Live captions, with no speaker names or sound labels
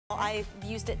I've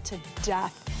used it to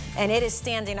death, and it is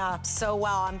standing up so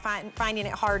well. I'm finding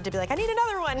it hard to be like, I need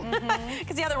another one,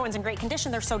 because the other one's in great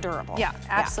condition. They're so durable. Yeah,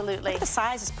 absolutely. Yeah. The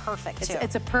size is perfect, too.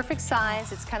 It's a perfect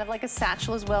size. It's kind of like a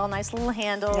satchel as well. Nice little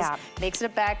handles. Yeah. Makes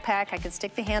it a backpack. I can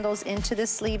stick the handles into this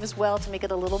sleeve as well to make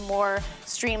it a little more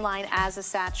streamlined as a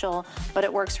satchel, but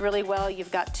it works really well.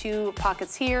 You've got 2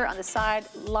 pockets here on the side.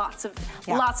 Lots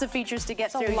of features to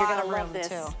get through. You're going to love this.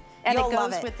 Too. And You'll it goes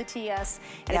love it. with the TS,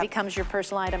 and it becomes your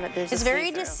personal item. It's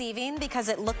very deceiving because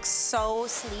it looks so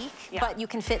sleek, but you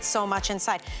can fit so much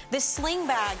inside. This sling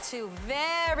bag, too,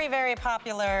 very, very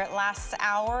popular last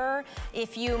hour.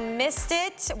 If you missed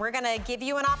it, we're gonna give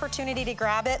you an opportunity to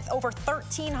grab it. Over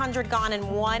 1,300 gone in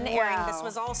one airing. This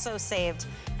was also saved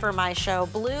for my show.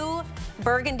 Blue,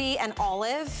 burgundy, and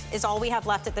olive is all we have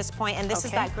left at this point, and this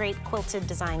is that great quilted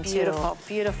design, too. Beautiful,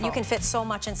 beautiful. You can fit so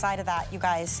much inside of that, you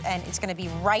guys, and it's gonna be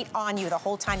right on you the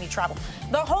whole time you travel.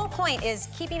 The whole point is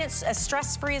keeping it as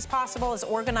stress-free as possible, as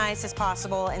organized as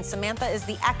possible, and Samantha is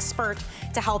the expert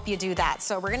to help you do that.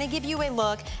 So we're gonna give you a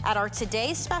look at our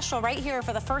Today's Special right here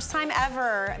for the first time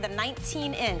ever, the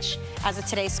 19-inch as a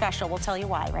Today's Special. We'll tell you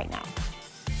why right now.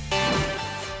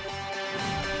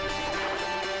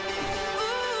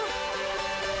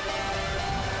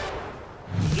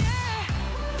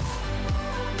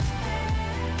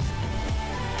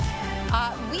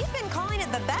 We've been calling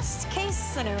it the best case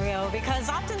scenario because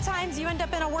oftentimes you end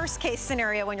up in a worst case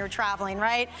scenario when you're traveling,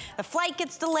 right? The flight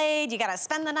gets delayed, you gotta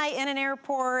spend the night in an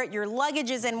airport, your luggage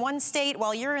is in one state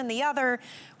while you're in the other.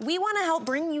 We wanna help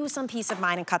bring you some peace of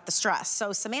mind and cut the stress.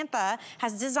 So Samantha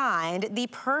has designed the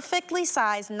perfectly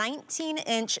sized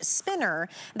 19-inch spinner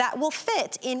that will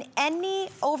fit in any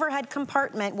overhead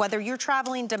compartment, whether you're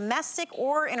traveling domestic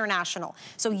or international.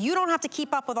 So you don't have to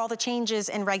keep up with all the changes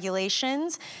and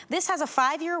regulations. This has a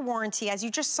 5-year warranty. As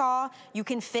you just saw, you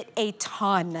can fit a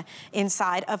ton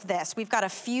inside of this. We've got a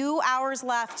few hours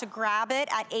left to grab it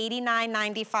at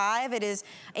 $89.95. It is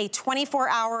a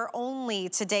 24-hour only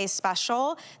Today's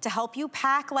Special to help you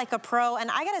pack like a pro. And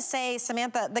I gotta say,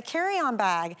 Samantha, the carry-on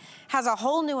bag has a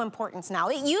whole new importance now.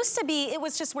 It used to be, it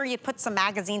was just where you put some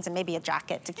magazines and maybe a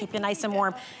jacket to keep you nice and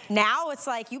warm. Now it's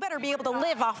like, you better be able to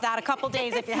live off that a couple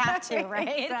days if you have to, right?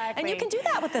 Exactly. And you can do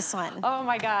that with this one. Oh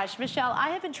my gosh, Michelle, I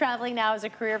have been traveling now as a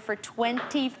career for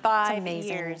 25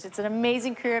 years. It's an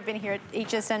amazing career. I've been here at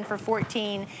HSN for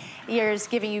 14 years,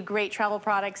 giving you great travel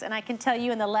products. And I can tell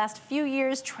you in the last few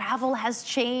years, travel has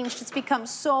changed. It's become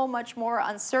so much more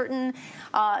uncertain.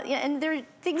 And there are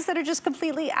things that are just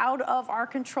completely out of our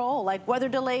control, like weather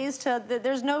delays to,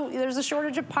 there's a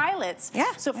shortage of pilots.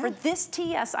 So for this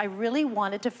TS, I really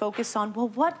wanted to focus on, well,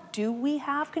 what do we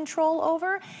have control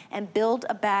over? And build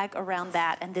a bag around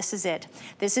that. And this is it.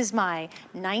 This is my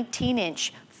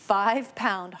 19-inch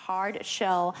 5-pound hard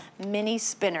shell mini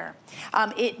spinner.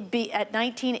 At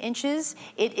 19 inches,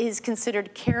 it is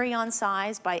considered carry-on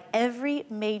size by every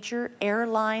major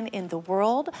airline in the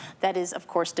world. That is, of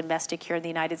course, domestic here in the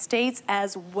United States,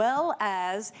 as well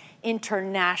as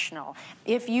international.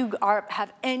 If you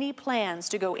have any plans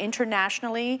to go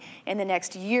internationally in the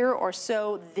next year or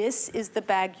so, this is the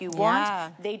bag you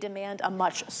want. They demand a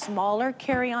much smaller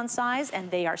carry-on size, and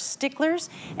they are sticklers,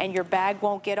 and your bag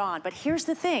won't get on. But here's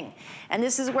the thing, and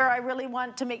this is where I really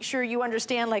want to make sure you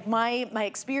understand, like my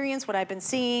experience, what I've been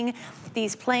seeing.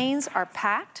 These planes are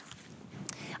packed.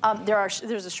 There's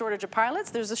a shortage of pilots,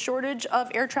 there's a shortage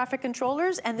of air traffic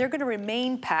controllers, and they're gonna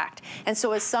remain packed. And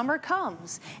so as summer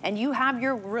comes and you have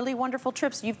your really wonderful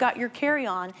trips, you've got your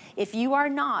carry-on, if you are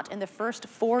not in the first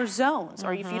 4 zones,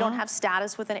 or if you don't have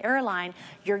status with an airline,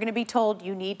 you're gonna be told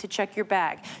you need to check your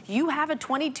bag. You have a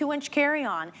 22-inch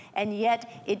carry-on, and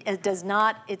yet it's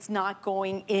not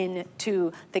going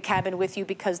into the cabin with you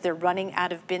because they're running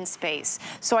out of bin space.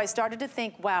 So I started to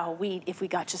think, wow, if we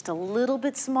got just a little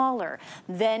bit smaller,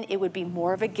 then it would be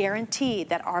more of a guarantee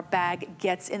that our bag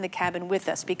gets in the cabin with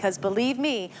us. Because believe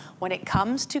me, when it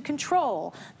comes to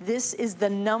control, this is the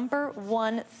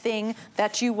 #1 thing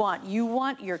that you want. You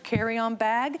want your carry-on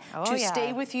bag to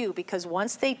stay with you, because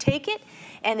once they take it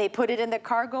and they put it in the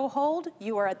cargo hold,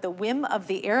 you are at the whim of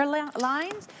the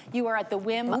airlines. You are at the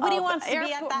whim Nobody of wants to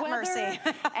be at that weather. mercy.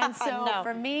 And so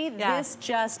for me, this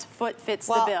just fits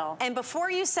the bill. And before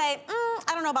you say,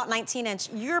 I don't know about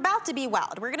 19-inch, you're about to be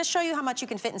wowed. We're gonna show you how much you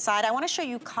can fit inside. I wanna show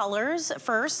you colors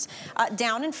first,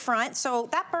 down in front. So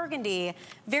that burgundy,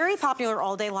 very popular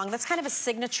all day long. That's kind of a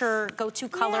signature go-to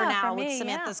color now with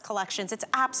Samantha's collections. It's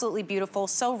absolutely beautiful,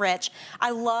 so rich.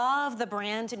 I love the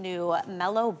brand new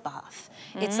Mellow Buff.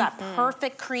 It's that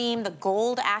perfect cream, the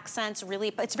gold accents,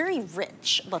 really, it's very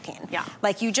rich looking. Yeah.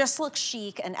 Like you just look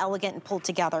chic and elegant and pulled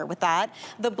together with that.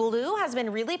 The blue has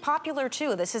been really popular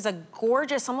too. This is a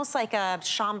gorgeous, almost like a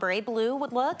chambray blue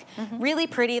would look. Really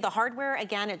pretty. The hardware,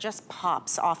 again, it just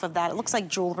pops off of that. It looks like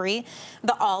jewelry.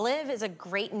 The olive is a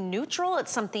great neutral.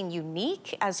 It's something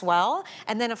unique as well.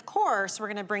 And then of course, we're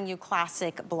gonna bring you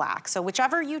classic black. So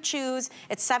whichever you choose,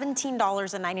 it's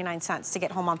 $17.99 to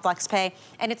get home on FlexPay.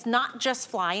 And it's not just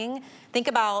flying. Think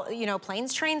about, you know,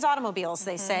 planes, trains, automobiles,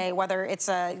 they say, whether it's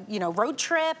a, you know, road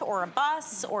trip or a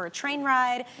bus or a train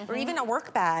ride or even a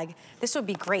work bag. This would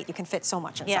be great. You can fit so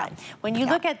much inside. Yeah. When you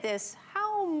look at this,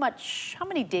 how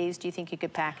many days do you think you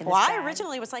could pack in this bag? I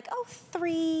originally was like, oh,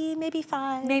 3, maybe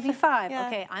 5. Maybe 5,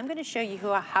 okay. I'm gonna show you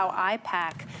how I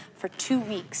pack for 2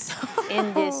 weeks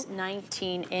in this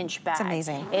 19-inch bag. It's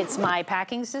amazing. It's my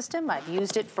packing system. I've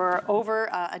used it for over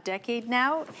a decade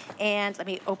now. And let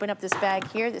me open up this bag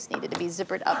here. This needed to be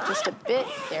zippered up just a bit.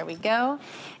 There we go.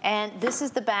 And this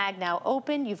is the bag now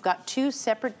open. You've got 2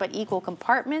 separate but equal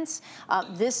compartments.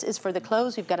 This is for the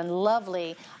clothes. We've got a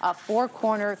lovely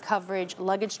 4-corner coverage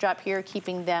luggage strap here,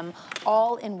 keeping them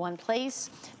all in one place.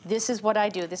 This is what I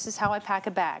do. This is how I pack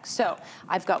a bag. So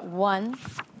I've got 1,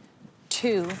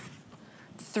 2,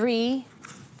 3,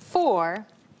 4,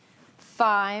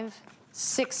 5,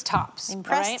 6 tops.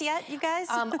 Impressed yet, you guys?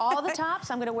 All the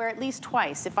tops I'm gonna wear at least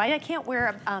twice. If I can't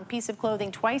wear a piece of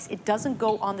clothing twice, it doesn't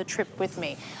go on the trip with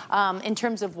me in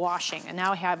terms of washing. And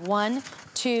now I have 1,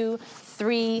 2,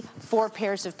 3, 4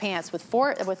 pairs of pants.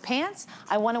 With pants,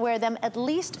 I want to wear them at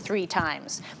least 3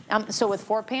 times. So with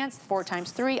 4 pants, 4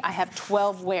 times 3, I have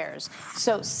 12 wears.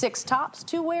 So 6 tops,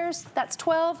 2 wears, that's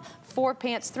 12. 4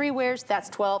 pants, 3 wears, that's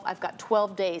 12. I've got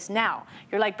 12 days. Now,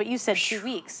 you're like, but you said 2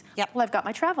 weeks. Yep. Well, I've got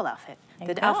my travel outfit.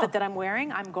 The outfit that I'm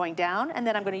wearing, I'm going down, and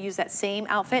then I'm going to use that same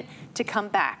outfit to come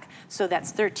back. So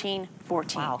that's 13,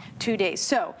 14, 2 days.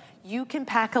 So you can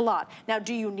pack a lot. Now,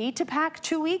 do you need to pack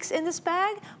 2 weeks in this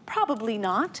bag? Probably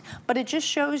not, but it just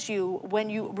shows you when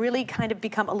you really kind of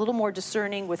become a little more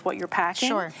discerning with what you're packing.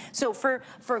 Sure. So for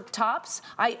tops,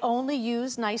 I only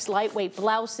use nice lightweight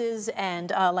blouses and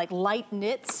like light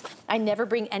knits. I never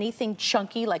bring anything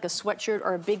chunky like a sweatshirt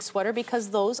or a big sweater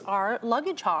because those are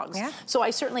luggage hogs. Yeah. So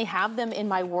I certainly have them in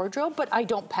my wardrobe, but I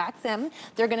don't pack them.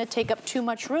 They're gonna take up too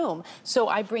much room. So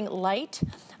I bring light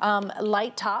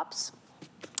tops.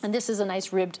 And this is a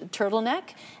nice ribbed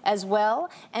turtleneck as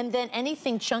well. And then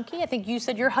anything chunky, I think you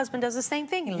said your husband does the same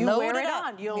thing. You wear it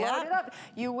on, you load it up,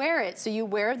 you wear it. So you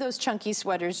wear those chunky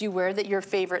sweaters, you wear your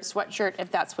favorite sweatshirt if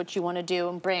that's what you want to do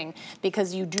and bring,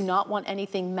 because you do not want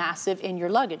anything massive in your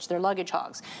luggage. They're luggage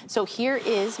hogs. So here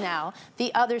is now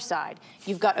the other side.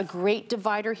 You've got a great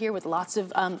divider here with lots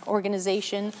of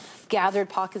organization, gathered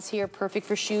pockets here, perfect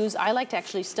for shoes. I like to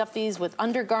actually stuff these with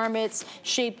undergarments,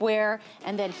 shapewear,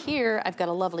 and then here I've got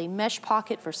a lovely mesh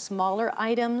pocket for smaller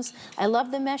items. I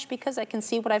love the mesh because I can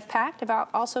see what I've packed,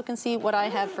 also can see what I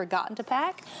have forgotten to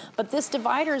pack. But this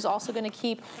divider is also going to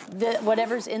keep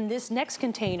whatever's in this next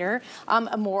container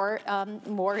more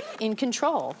in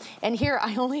control. And here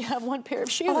I only have 1 pair of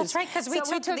shoes. Oh, that's right, because we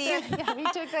took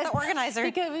the organizer.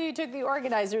 Because we took the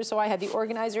organizer, so I had the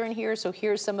organizer in here. So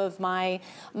here's some of my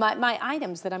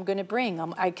items that I'm going to bring.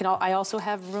 I also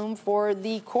have room for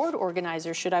the cord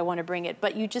organizer should I want to bring it.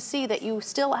 But you just see that you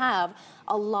still have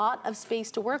a lot of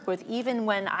space to work with. Even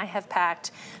when I have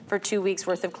packed for 2 weeks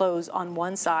worth of clothes on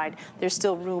one side, there's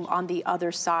still room on the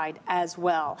other side as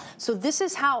well. So this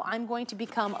is how I'm going to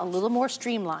become a little more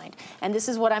streamlined. And this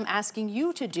is what I'm asking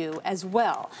you to do as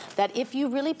well. That if you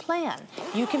really plan,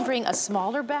 you can bring a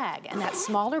smaller bag, and that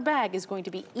smaller bag is going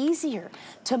to be easier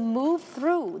to move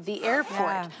through the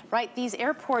airport, right? These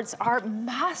airports are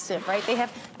massive, right? They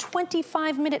have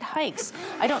 25-minute hikes.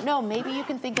 I don't know, maybe you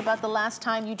can think about the last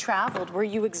time you traveled. Were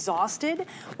you exhausted?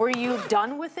 Were you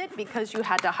done with it because you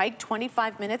had to hike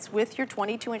 25 minutes with your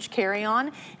 22-inch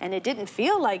carry-on and it didn't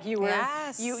feel like you were,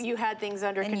 you had things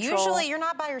under control? And usually you're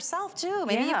not by yourself too.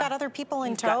 Maybe you've got other people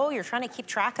in tow. You're trying to keep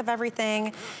track of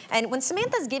everything. And when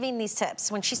Samantha's giving these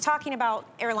tips, when she's talking about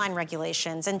airline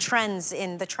regulations and trends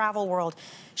in the travel world,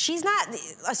 she's not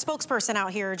a spokesperson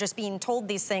out here just being told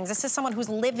these things. This is someone who's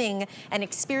living and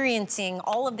experiencing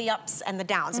all of the ups and the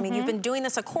downs. I mean, you've been doing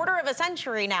this a quarter of a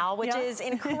century now, which is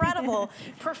incredible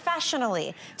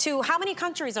professionally. To how many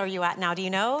countries are you at now? Do you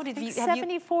know?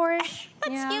 74-ish.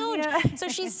 That's huge. Yeah. So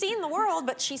she's seen the world,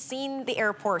 but she's seen the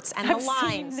airports and the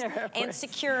lines and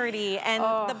security and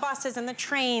the buses and the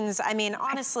trains. I mean,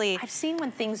 honestly. I've seen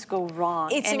when things go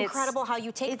wrong. It's incredible how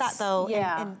you take that, though,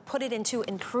 and put it into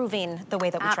improving the way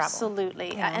that we travel.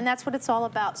 Absolutely. Yeah. And that's what it's all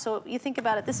about. So you think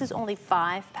about it, this is only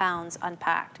 5 pounds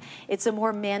unpacked. It's a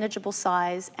more manageable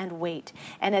size and weight.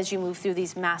 And as you move through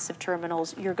these massive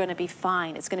terminals, you're going to be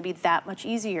fine. It's going to be that much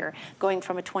easier going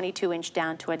from a 22-inch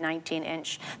down to a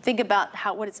 19-inch. Think about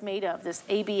what it's made of, this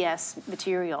ABS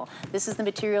material. This is the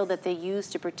material that they use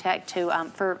to protect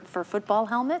for football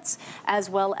helmets as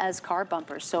well as car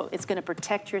bumpers. So it's going to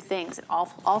protect your things. It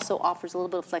also offers a little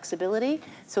bit of flexibility,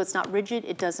 so it's not rigid,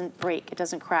 it doesn't break, it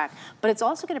doesn't crack. But it's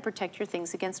also going to protect your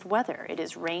things against weather. It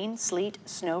is rain, sleet,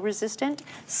 snow resistant,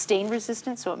 stain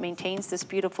resistant, so it maintains this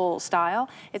beautiful style.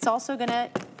 It's also going to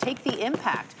take the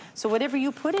impact. So whatever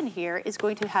you put in here is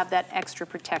going to have that extra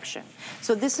protection.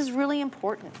 So this is really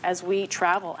important as we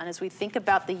travel and as we think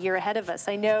about the year ahead of us.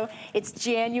 I know it's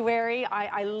January.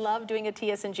 I love doing a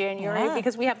TS in January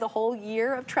because we have the whole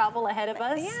year of travel ahead of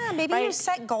us. Yeah, maybe you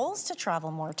set goals to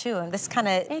travel more too. And this kind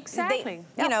of,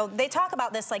 you know, they talk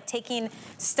about this like taking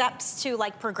steps to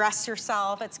like progress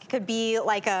yourself. It could be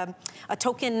like a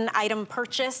token item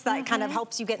purchase that kind of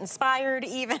helps you get inspired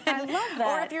even. I love that.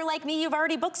 Or if you're like me, you've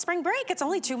already booked spring break. It's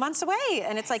only 2 months away.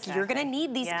 And it's like, you're going to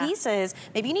need these pieces.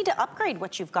 Maybe you need to upgrade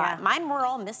what you've got. Mine were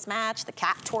all mismatched. The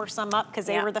cat tore some up because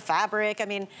they were the fabric. I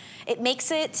mean, it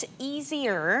makes it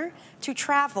easier to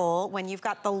travel when you've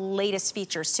got the latest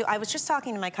features too. I was just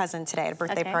talking to my cousin today at a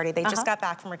birthday party. They just got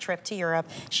back from a trip to Europe.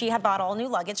 She had bought all new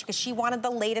luggage because she wanted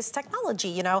the latest technology.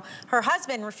 You know, her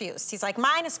husband refused. He's like,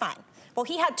 mine is fine. Well,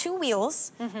 he had 2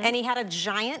 wheels and he had a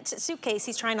giant suitcase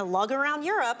he's trying to lug around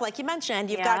Europe. Like you mentioned,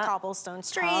 you've got cobblestone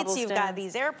streets, you've got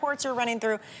these airports you're running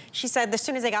through. She said as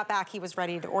soon as they got back, he was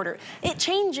ready to order. It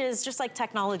changes just like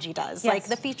technology does, like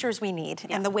the features we need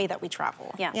and the way that we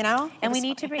travel, you know? And we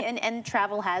need to be, and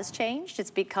travel has changed.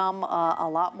 It's become a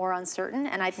lot more uncertain,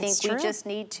 and I think we just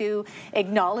need to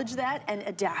acknowledge that and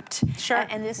adapt.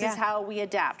 And this is how we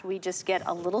adapt. We just get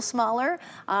a little smaller,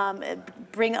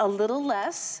 bring a little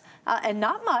less, and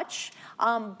not much,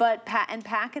 but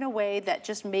pack in a way that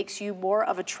just makes you more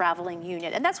of a traveling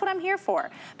unit. And that's what I'm here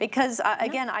for, because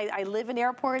again, I live in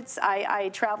airports, I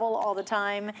travel all the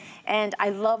time, and I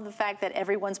love the fact that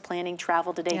everyone's planning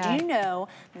travel today. Do you know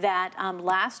that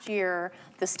last year,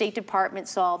 the State Department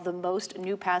saw the most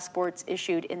new passports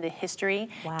issued in the history?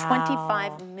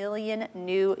 25 million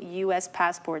new U.S.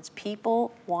 passports.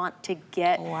 People want to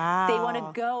get, they want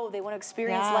to go, they want to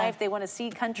experience life, they want to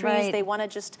see countries, they want to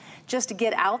just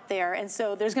get out there. And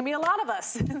so there's going to be a lot of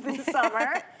us this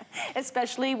summer,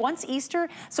 especially once Easter.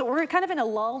 So we're kind of in a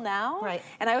lull now.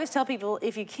 And I always tell people,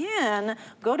 if you can,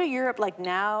 go to Europe like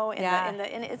now, and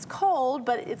it's cold,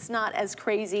 but it's not as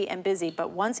crazy and busy.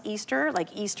 But once Easter,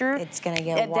 like Easter, it's going to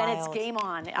get wild. Then it's game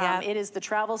on. It is the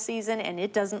travel season, and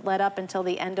it doesn't let up until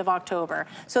the end of October.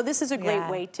 So this is a great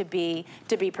way to be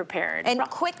prepared. And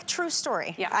quick true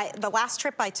story. The last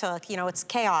trip I took, you know, it's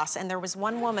chaos, and there was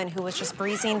one woman who was just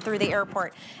breezing through the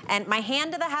airport, and my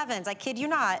hand to the heavens, I kid you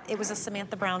not, it was a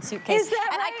Samantha Brown suitcase. Is that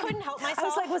and right? I couldn't help myself. I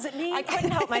was like, was it me? I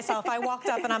couldn't help myself. I walked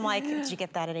up and I'm like, did you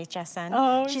get that at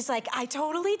HSN? She's like, I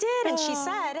totally did. And she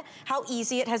said how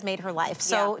easy it has made her life.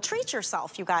 So treat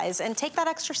yourself, you guys, and take that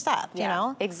extra step, you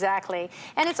know? Exactly.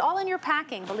 And it's all in your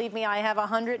packing. Believe me, I have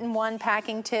 101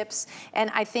 packing tips.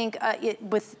 And I think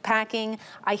with packing,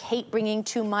 I hate bringing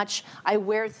too much. I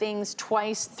wear things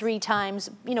twice, 3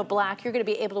 times. You know, black, you're going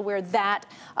to be able to wear that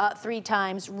 3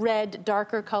 times. Red,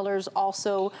 darker colors,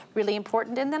 also really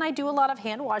important. And then I do a lot of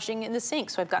hand washing in the sink.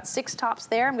 So I've got 6 tops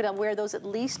there. I'm going to wear those at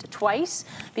least twice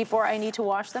before I need to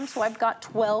wash them. So I've got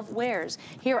 12 wears.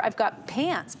 Here I've got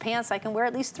pants. Pants I can wear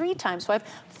at least 3 times. So I have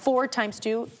 4 times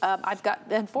 2. I've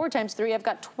got 4 times 3. I've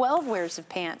got 12 wears of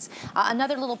pants.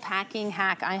 Another little packing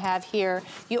hack I have here.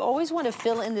 You always want to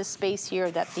fill in this space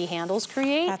here that the handles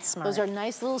create. That's smart. Those are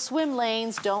nice little swim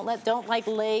lanes. Don't like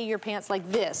lay your pants like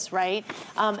this, right?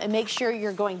 And make sure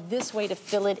you're going this way to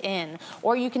fill it in.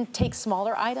 Or you can take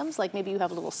smaller items, like maybe you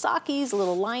have a little sockies, a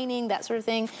little lining, that sort of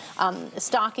thing,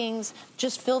 stockings.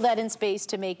 Just fill that in space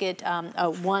to make it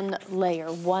one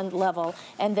layer, one level.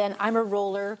 And then I'm a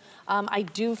roller. I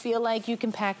do feel like you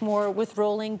can pack more with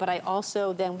rolling, but I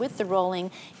also then with the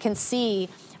rolling can see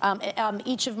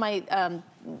each of my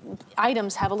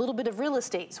items have a little bit of real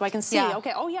estate, so I can see,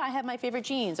 okay, oh yeah, I have my favorite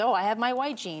jeans, oh, I have my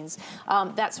white jeans,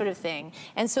 that sort of thing.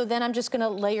 And so then I'm just gonna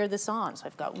layer this on. So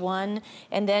I've got one,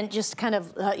 and then just kind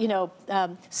of,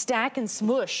 stack and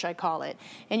smush, I call it.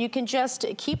 And you can just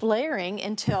keep layering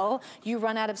until you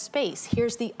run out of space.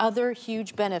 Here's the other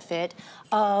huge benefit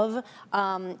of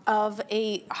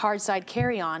a hard side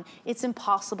carry-on. It's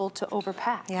impossible to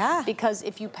overpack. Yeah. Because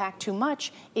if you pack too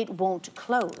much, it won't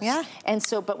close. Yeah. And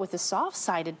so, but with a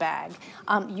soft-sided bag,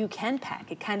 you can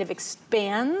pack. It kind of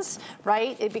expands,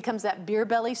 right? It becomes that beer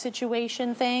belly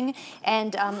situation thing,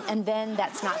 and then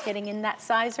that's not getting in that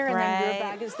sizer, and then your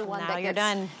bag is the one that gets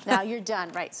done. Now you're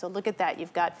done, right? So look at that.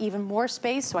 You've got even more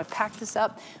space. So I've packed this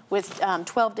up with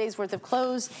 12 days worth of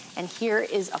clothes, and here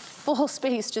is a full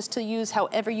space just to use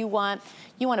however you want.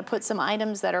 You want to put some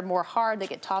items that are more hard, they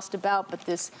get tossed about, but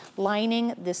this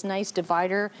lining, this nice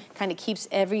divider, kind of keeps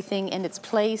everything in its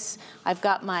place. I've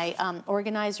got my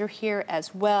organizer here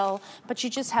as well, but you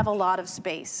just have a lot of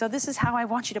space. So this is how I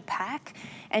want you to pack,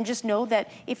 and just know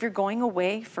that if you're going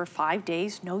away for 5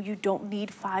 days, no, you don't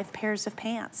need 5 pairs of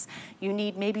pants. You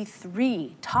need maybe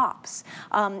 3 tops.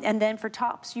 And then for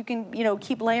tops, you can,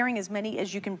 keep layering as many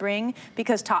as you can bring,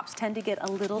 because tops tend to get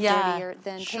a little dirtier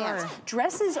than pants.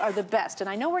 Dresses are the best,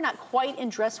 and I know we're not quite in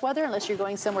dress weather unless you're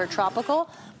going somewhere tropical,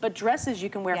 but dresses you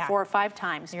can wear 4 or 5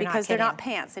 times because they're not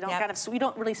pants. They don't you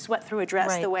don't really sweat through a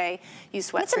dress the way you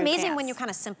sweat through pants. It's amazing when you kind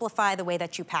of simplify the way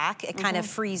that you pack. It kind of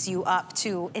frees you up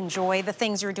to enjoy the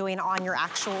things you're doing on your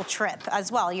actual trip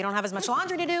as well. You don't have as much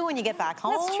laundry to do when you get back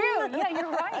home. That's true. Yeah,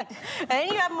 you're right.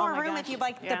 And you have more room if you'd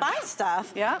like to buy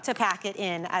stuff to pack it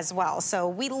in as well. So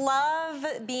we love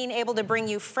being able to bring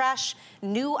you fresh,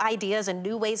 new ideas and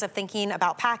new ways of thinking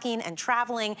about packing and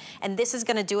traveling, and this is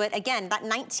gonna do it. Again, that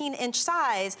 19-inch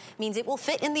size means it will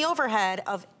fit in the overhead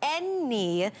of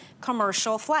any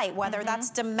commercial flight, whether that's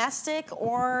domestic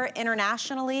or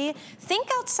internationally. Think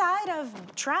outside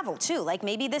of travel too. Like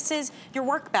maybe this is your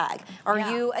work bag. Are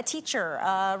you a teacher,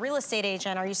 a real estate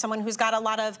agent? Are you someone who's got a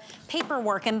lot of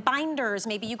paperwork and binders?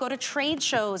 Maybe you go to trade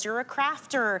shows, you're a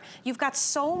crafter. You've got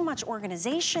so much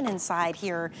organization inside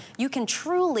here. You can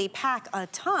truly pack a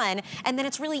ton, and then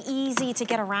it's really easy to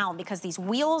get around because these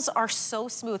wheels are so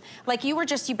smooth. Like you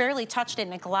barely touched it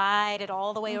and it glided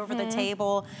all the way over the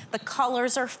table. The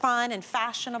colors are fun and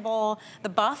fashionable. The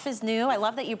buff is new. I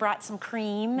love that you brought some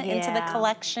cream into the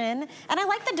collection. And I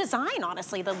like the design,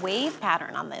 honestly, the wave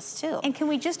pattern on this too. And can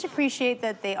we just appreciate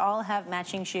that they all have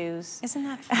matching shoes? Isn't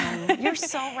that fun? You're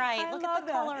so right. Look at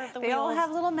the color of the wheels. They all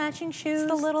have little matching shoes.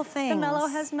 It's the little things. The Mellow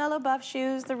has Mellow Buff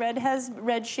shoes. The Red has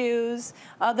red shoes.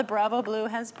 The Bravo Blue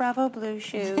has Bravo Blue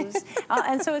shoes.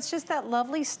 And so it's just that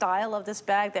lovely style of this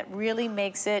bag that really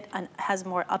makes it, has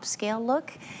more upscale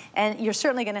look. And you're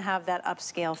certainly gonna have that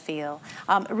upscale feel.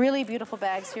 Really beautiful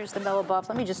bags. Here's the Mellow Buff.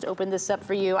 Let me just open this up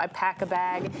for you. I pack a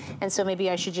bag, and so maybe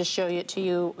I should just show it to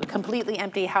you completely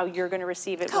empty, how you're gonna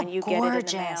receive it when you get it in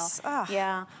the mail. Oh.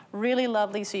 Yeah, really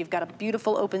lovely. So you've got a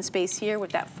beautiful open space here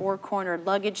with that 4-cornered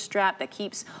luggage strap that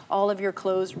keeps all of your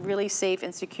clothes really safe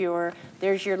and secure.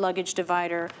 There's your luggage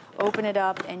divider. Open it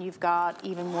up, and you've got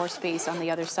even more space on the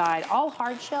other side. All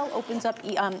hard shell opens up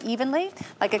evenly,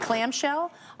 like a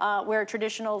clamshell, where a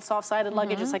traditional soft-sided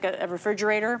luggage is like a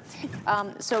refrigerator.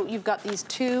 So you've got these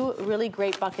 2 really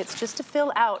great buckets just to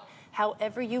fill out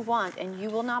however you want, and you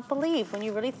will not believe when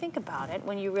you really think about it,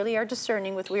 when you really are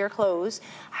discerning with your clothes,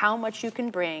 how much you can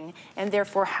bring, and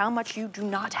therefore how much you do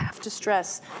not have to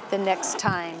stress the next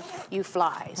time you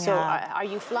fly. So are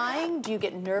you flying? Do you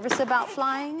get nervous about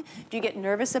flying? Do you get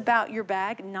nervous about your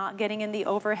bag not getting in the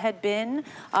overhead bin?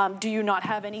 Do you not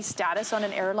have any status on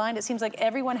an airline? It seems like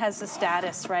everyone has a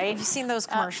status, right? Have you seen those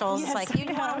commercials? It's like,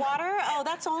 you want water? Oh,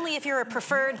 that's only if you're a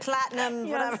preferred platinum,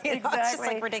 whatever. Exactly. It's just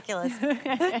like ridiculous.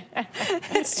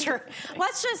 It's true.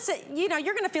 Let's just, you're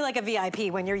going to feel like a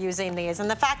VIP when you're using these. And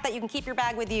the fact that you can keep your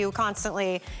bag with you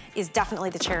constantly is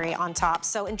definitely the cherry on top.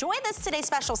 So enjoy this today's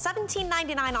special,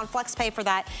 $17.99 on FlexPay for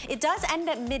that. It does end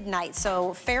at midnight,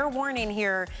 so fair warning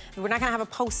here. We're not going to have a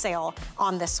post sale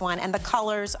on this one, and the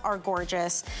colors are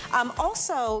gorgeous.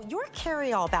 Also, your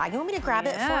carry-all bag, you want me to grab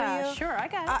it for you? Sure, I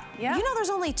got it. You know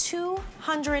there's only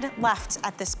 200 left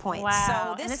at this point.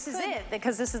 Wow. So this is it,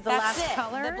 because this is the last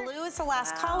color. The blue is the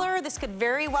last color. color. This could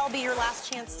very well be your last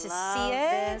chance to see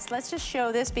it. Let's just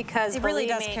show this because it really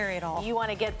does carry it all. You want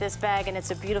to get this bag and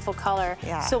it's a beautiful color.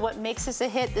 Yeah. So what makes this a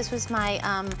hit? This was my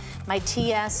my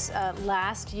TS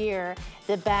last year.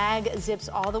 The bag zips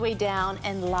all the way down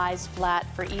and lies flat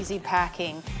for easy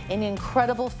packing. An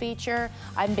incredible feature.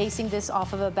 I'm basing this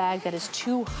off of a bag that is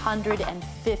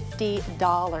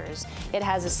 $250. It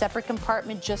has a separate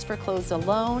compartment just for clothes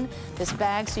alone. This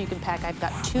bag, so you can pack, I've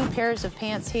got 2 pairs of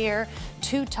pants here,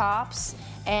 2 tops,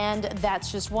 and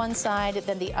that's just one side.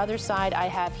 Then the other side I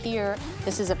have here,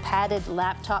 this is a padded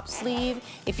laptop sleeve.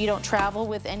 If you don't travel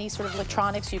with any sort of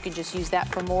electronics, you can just use that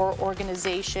for more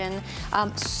organization.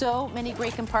 So many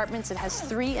great compartments. It has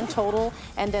 3 in total,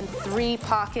 and then 3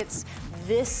 pockets.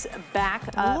 This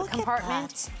back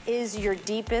compartment is your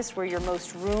deepest, where your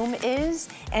most room is,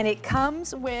 and it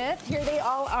comes with, here they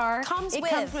all are. It comes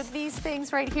with these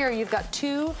things right here. You've got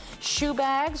 2 shoe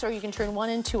bags, or you can turn one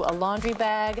into a laundry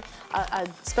bag, a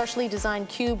specially designed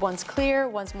cube. One's clear,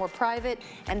 one's more private,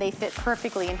 and they fit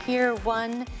perfectly in here.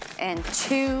 1 and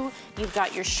 2. You've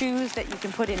got your shoes that you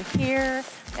can put in here.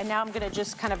 And now I'm gonna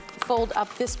just kind of fold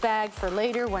up this bag for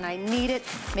later when I need it,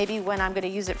 maybe when I'm gonna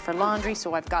use it for laundry,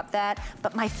 so I've got that.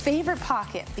 But my favorite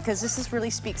pocket, because this really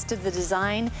speaks to the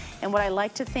design and what I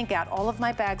like to think out, all of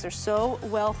my bags are so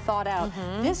well thought out.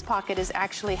 This pocket is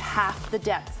actually half the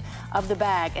depth of the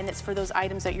bag, and it's for those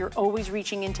items that you're always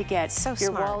reaching in to get. So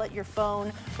your wallet, your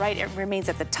phone, right? It remains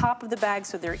at the top of the bag,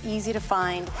 so they're easy to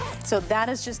find. So that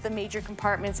is just the major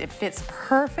compartments. It fits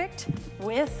perfect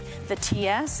with the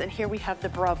TS, and here we have the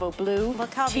Bravo Blue.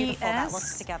 Look how beautiful TS. that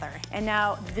looks together. And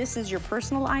now this is your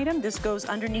personal item. This goes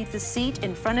underneath the seat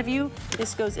in front of you.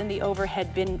 This goes in the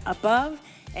overhead bin above.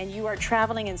 And you are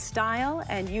traveling in style,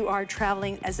 and you are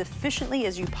traveling as efficiently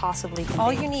as you possibly can.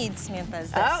 All you need, Samantha, is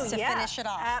this to finish it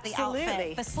off. Absolutely. The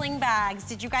outfit, the sling bags.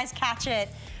 Did you guys catch it?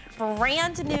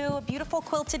 Brand new, beautiful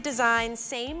quilted design,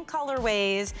 same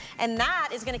colorways, and that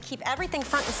is going to keep everything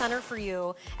front and center for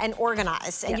you and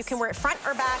organized. And you can wear it front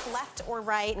or back, left or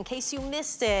right. In case you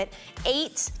missed it,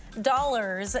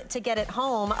 $8 to get it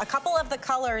home. A couple of the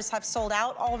colors have sold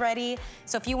out already,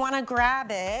 so if you want to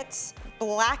grab it,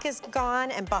 black is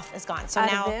gone and buff is gone. So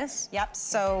now, yep,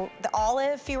 so the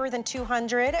olive, fewer than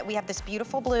 200. We have this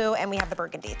beautiful blue, and we have the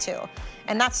burgundy too.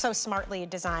 And that's so smartly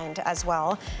designed as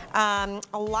well. A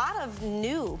lot of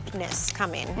newness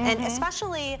coming, and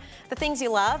especially the things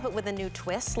you love, but with a new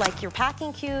twist, like your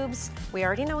packing cubes. We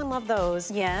already know and love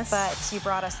those. Yes. But you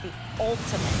brought us the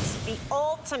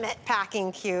ultimate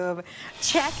packing cube.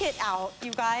 Check it out,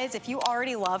 you guys. If you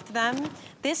already loved them,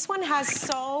 this one has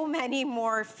so many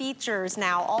more features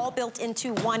now, all built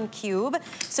into one cube,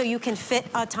 so you can fit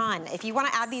a ton. If you want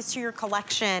to add these to your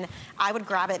collection, I would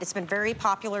grab it. It's been very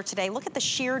popular today. Look at the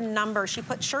sheer number. She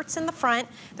put shirts in the front.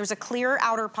 There's a clear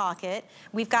outer pocket.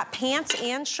 We've got pants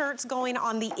and shirts going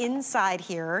on the inside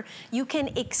here. You can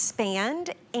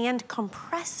expand and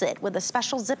compress it with a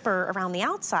special zipper around the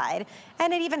outside,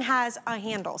 and it even has a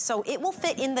handle. So it will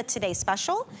fit in the Today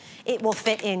Special. It will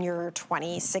fit in your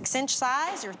 26-inch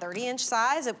size, your 30-inch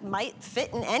size. It might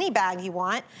fit in any bag you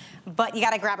want, but you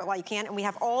gotta grab it while you can. And we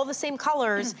have all the same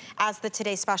colors as the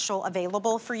Today Special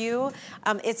available for you.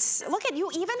 Look at, you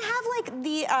even have like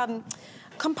the,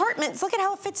 compartments. Look at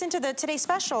how it fits into the Today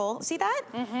Special. See that?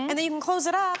 And then you can close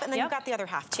it up, and then you've got the other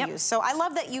half to use. So I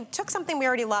love that you took something we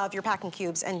already love, your packing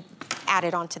cubes, and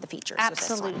added onto the features.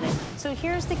 Absolutely. So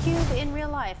here's the cube in real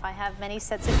life. I have many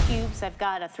sets of cubes. I've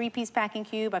got a 3-piece packing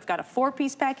cube. I've got a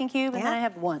 4-piece packing cube, and then I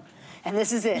have one. And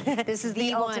this is it. This is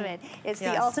the ultimate. It's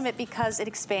the ultimate because it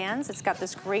expands. It's got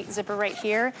this great zipper right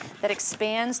here that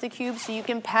expands the cube so you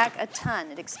can pack a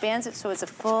ton. It expands it so it's a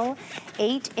full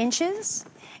 8 inches.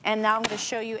 And now I'm going to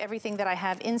show you everything that I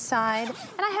have inside.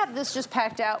 And I have this just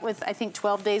packed out with, I think,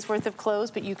 12 days worth of clothes,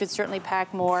 but you could certainly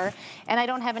pack more. And I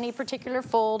don't have any particular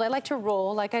fold. I like to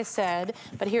roll, like I said.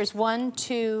 But here's 1,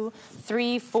 2,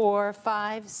 3, 4,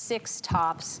 5, 6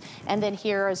 tops. And then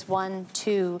here is 1,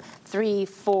 2, 3,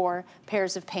 4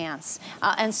 pairs of pants.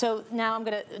 And so now I'm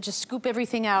going to just scoop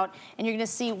everything out, and you're going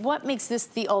to see what makes this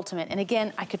the ultimate. And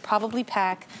again, I could probably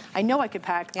pack, I know I could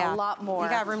pack a lot more. You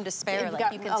got room to spare,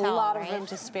 like you can tell, a lot of room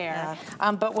to spare.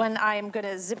 But when I'm going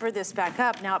to zipper this back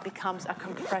up, now it becomes a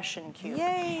compression cube.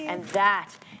 Yay. And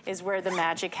that is where the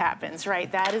magic happens,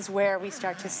 right? That is where we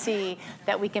start to see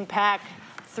that we can pack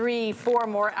 3, 4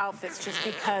 more outfits just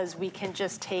because we can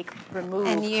just remove.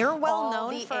 And you're well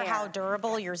known for how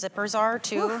durable your zippers are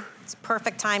too. It's a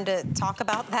perfect time to talk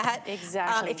about that.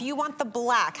 Exactly. If you want the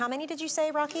black, how many did you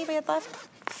say, Rocky, we had left?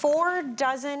 4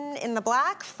 dozen in the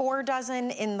black, 4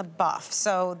 dozen in the buff.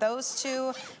 So those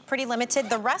two, pretty limited.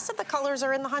 The rest of the colors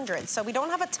are in the hundreds, so we don't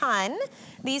have a ton.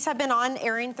 These have been on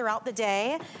airing throughout the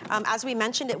day. As we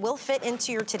mentioned, it will fit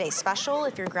into your Today Special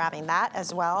if you're grabbing that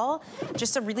as well.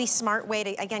 Just a really smart way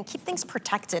to, again, keep things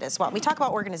protected as well. We talk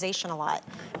about organization a lot,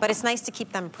 but it's nice to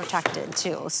keep them protected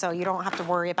too, so you don't have to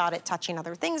worry about it touching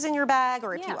other things in your bag,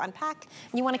 or if you unpack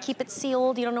and you want to keep it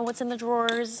sealed, you don't know what's in the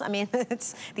drawers. I mean,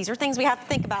 these are things we have to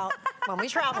think about when we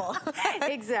travel.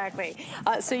 Exactly.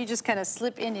 So you just kind of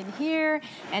slip in here,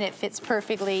 and it fits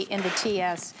perfectly in the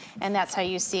TS, and that's how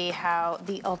you see how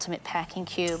the ultimate packing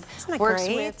cube works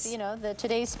with, you know, the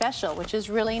Today's Special, which is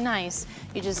really nice.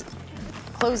 You just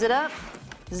close it up,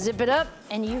 zip it up,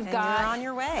 and you're on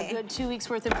your way. A good 2 weeks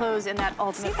worth of clothes in that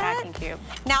ultimate packing cube.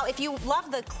 Now, if you love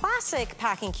the classic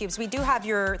packing cubes, we do have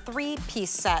your 3-piece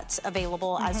set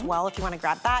available as well. If you want to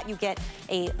grab that, you get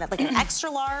like an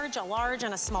extra large, a large,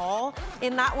 and a small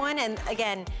in that one. And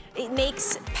again, it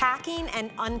makes packing and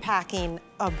unpacking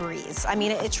a breeze. I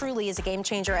mean, it truly is a game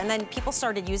changer. And then people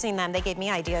started using them. They gave me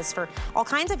ideas for all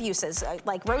kinds of uses,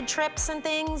 like road trips and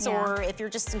things, or if you're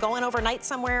just going overnight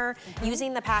somewhere,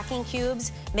 using the packing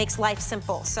cubes makes life simple.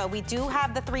 So we do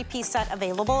have the 3-piece set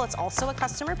available. It's also a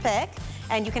customer pick,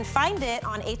 and you can find it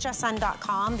on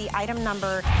hsn.com. The item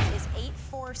number is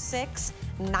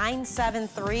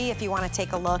 846973 if you want to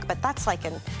take a look, but that's like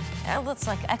it looks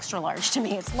like extra large to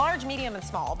me. It's large, medium, and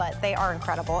small, but they are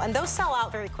incredible. And those sell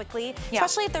out very quickly,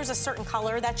 especially if there's a certain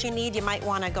color that you need. You might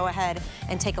want to go ahead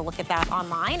and take a look at that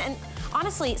online. And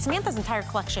honestly, Samantha's entire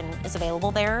collection is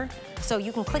available there. So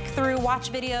you can click through,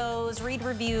 watch videos, read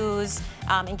reviews,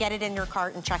 and get it in your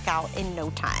cart and check out in no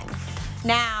time.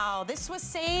 Now, this was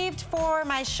saved for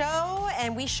my show,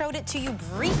 and we showed it to you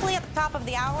briefly at the top of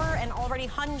the hour, and already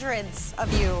hundreds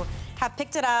of you have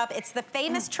picked it up. It's the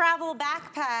famous travel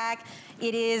backpack.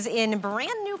 It is in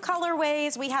brand new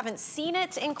colorways. We haven't seen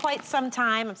it in quite some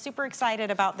time. I'm super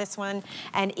excited about this one.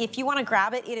 And if you want to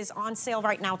grab it, it is on sale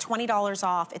right now, $20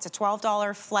 off. It's a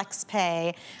 $12 flex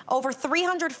pay. Over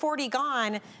 340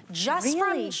 gone just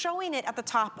from showing it at the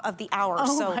top of the hour.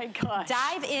 Oh my gosh.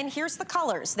 Dive in. Here's the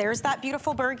colors. There's that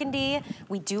beautiful burgundy.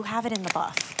 We do have it in the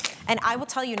buff. And I will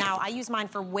tell you now, I use mine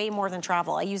for way more than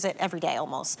travel. I use it every day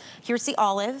almost. Here's the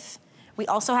olive. We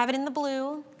also have it in the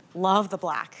blue. Love the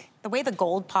black. The way the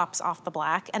gold pops off the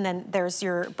black, and then there's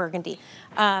your burgundy.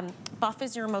 Buff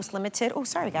is your most limited. Oh,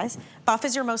 sorry guys. Buff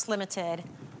is your most limited,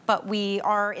 but we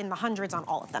are in the hundreds on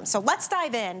all of them. So let's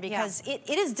dive in, because it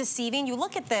is deceiving. You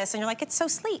look at this and you're like, it's so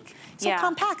sleek, so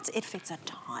compact. It fits a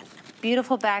ton.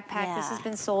 Beautiful backpack. This has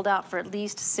been sold out for at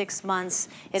least 6 months.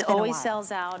 It always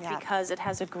sells out because it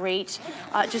has a great,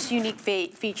 just unique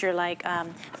feature, like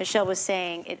Michelle was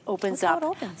saying. It opens up. It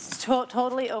opens.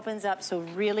 Totally opens up, so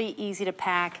really easy to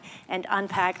pack and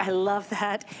unpack. I love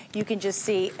that. You can just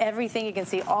see everything. You can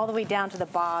see all the way down to the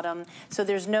bottom. So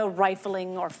there's no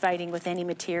rifling or fighting with any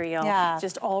material.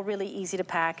 Just all really easy to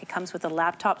pack. It comes with a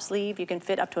laptop sleeve. You can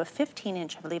fit up to a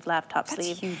 15-inch, I believe, laptop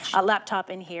sleeve. Huge. A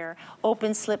laptop in here.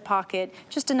 Open slip pocket.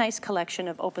 Just a nice collection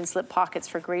of open slip pockets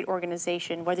for great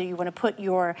organization, whether you want to put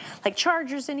your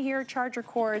chargers in here, charger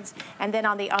cords, and then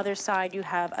on the other side you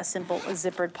have a simple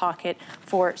zippered pocket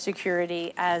for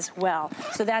security as well.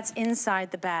 So that's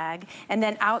inside the bag, and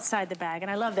then outside the bag,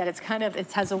 and I love that it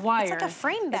has a wire. It's like a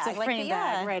frame bag. It's a frame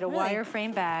bag, right, a wire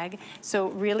frame bag. So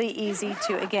really easy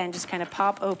to, again, just kind of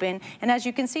pop open. And as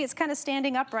you can see, it's kind of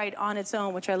standing upright on its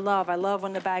own, which I love. I love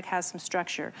when the bag has some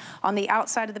structure. On the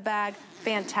outside of the bag,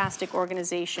 fantastic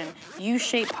organization.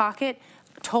 U-shaped pocket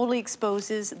totally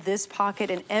exposes this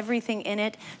pocket and everything in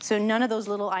it, so none of those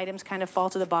little items kind of fall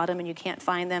to the bottom and you can't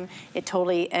find them. It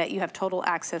totally, you have total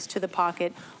access to the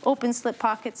pocket. Open slip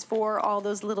pockets for all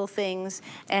those little things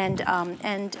and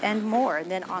more.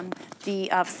 And then on the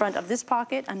front of this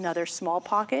pocket, another small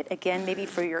pocket, again, maybe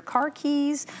for your car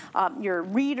keys, your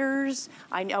readers.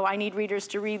 I know I need readers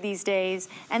to read these days.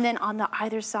 And then on the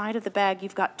either side of the bag,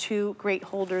 you've got 2 great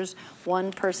holders.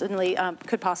 One personally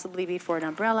could possibly be for an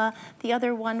umbrella, the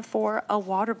other one for a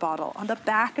water bottle. On the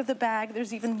back of the bag,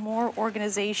 there's even more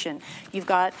organization. You've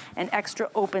got an extra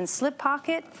open slip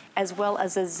pocket, as well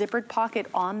as a zippered pocket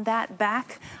on that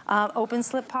back open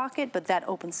slip pocket, but that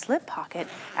open slip pocket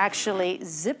actually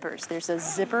zippers. There's a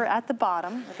zipper at the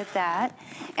bottom, look at that,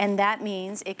 and that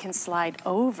means it can slide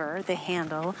over the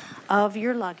handle of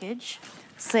your luggage.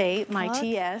 say my Look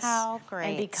TS how great.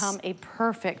 and become a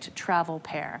perfect travel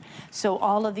pair. So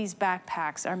all of these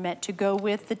backpacks are meant to go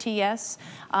with the TS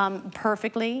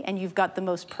perfectly, and you've got the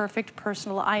most perfect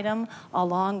personal item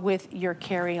along with your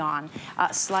carry-on.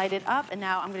 Slide it up, and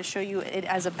now I'm going to show you it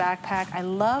as a backpack. I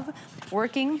love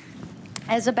working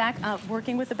as a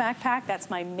working with a backpack. That's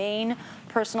my main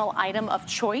personal item of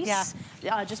choice,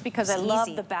 just because I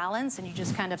love the balance, and you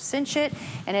just kind of cinch it.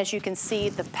 And as you can see,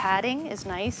 the padding is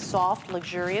nice, soft,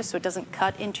 luxurious, so it doesn't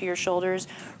cut into your shoulders.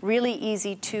 Really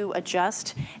easy to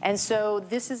adjust. And so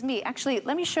this is me. Actually,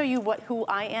 let me show you who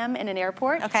I am in an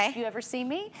airport. Okay. If you ever see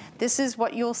me, this is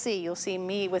what you'll see. You'll see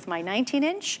me with my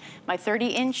 19-inch, my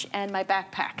 30-inch, and my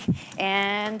backpack.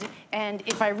 And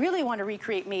if I really want to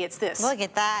recreate me, it's this. Look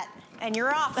at that. And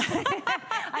you're off.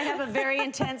 I have a very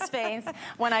intense face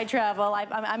when I travel.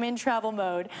 I'm in travel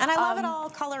mode. And I love it all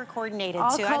color coordinated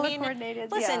too. Color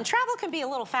coordinated, listen, travel can be a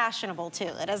little fashionable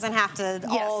too. It doesn't have to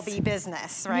all be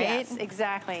business, right? Yes,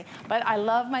 exactly. But I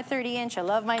love my 30-inch, I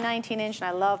love my 19-inch, and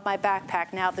I love my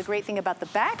backpack. Now, the great thing about the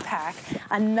backpack,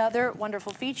 another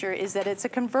wonderful feature, is that it's a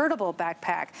convertible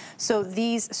backpack. So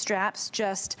these straps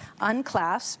just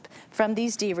unclasp from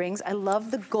these D-rings. I love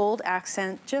the gold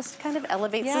accent, just kind of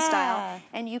elevates the style.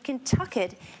 And you can tuck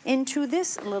it into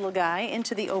this little guy,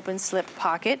 into the open slip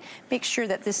pocket. Make sure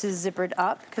that this is zippered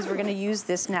up, because we're going to use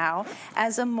this now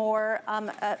as a more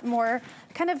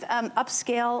kind of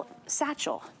upscale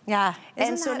satchel. Yeah.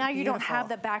 And so now you don't have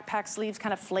the backpack sleeves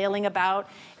kind of flailing about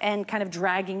and kind of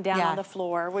dragging down on the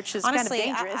floor, which is honestly,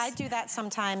 kind of dangerous. I do that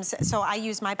sometimes. So I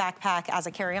use my backpack as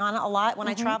a carry-on a lot when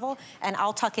I travel, and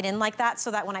I'll tuck it in like that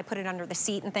so that when I put it under the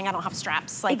seat and thing, I don't have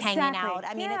straps like hanging out.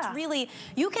 I mean, it's really,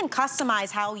 you can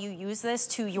customize how you use this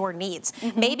to your needs.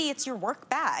 Maybe it's your work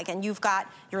bag and you've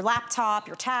got your laptop,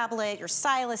 your tablet, your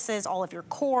styluses, all of your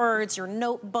cords, your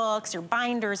notebooks, your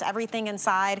binders, everything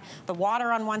inside. The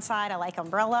water on one side, I like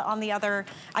umbrella on the other.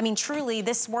 I mean, truly,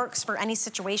 this works for any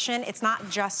situation. It's not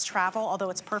just travel, although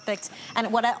it's perfect.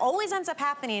 And what always ends up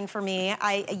happening for me,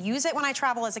 I use it when I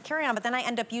travel as a carry-on, but then I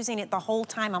end up using it the whole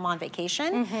time I'm on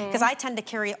vacation, because I tend to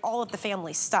carry all of the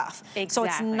family stuff. So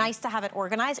it's nice to have it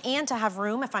organized and to have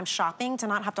room if I'm shopping, to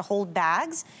not have to hold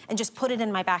bags and just put it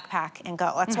in my backpack and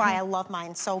go. That's why I love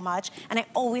mine so much. And I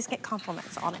always get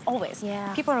compliments on it, always.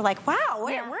 People are like, wow,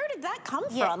 where did that come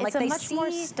from? It's like a much more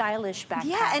stylish backpack.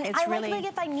 Yeah, and it's I really... like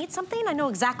if I need something, I know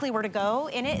exactly where to go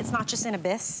in it. It's not just an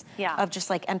abyss of just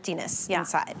like emptiness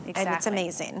inside. And it's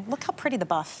amazing. Look how pretty the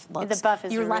buff looks. The buff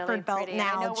is your really leopard belt pretty.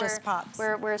 now just pops.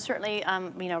 We're certainly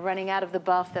you know, running out of the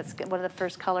buff. That's one of the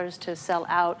first colors to sell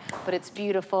out, but it's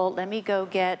beautiful. Let me go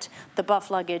get the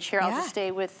buff luggage here. I'll just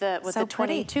stay with the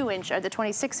 22-inch or the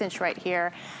 26-inch right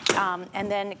here,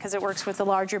 and then because it works with the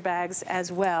larger bags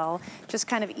as well, just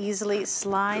kind of easily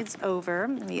slides over.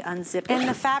 Let me unzip it. And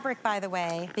the fabric, by the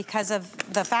way, because of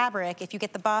the fabric, if you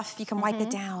get the buff, you can wipe it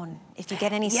down. If you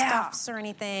get any scuffs or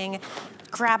anything,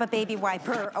 grab a baby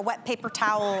wiper, a wet paper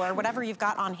towel, or whatever you've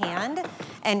got on hand,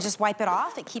 and just wipe it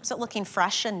off. It keeps it looking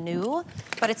fresh and new,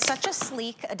 but it's such a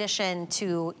sleek addition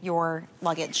to your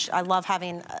luggage. I love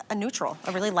having a neutral,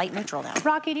 a really light neutral now.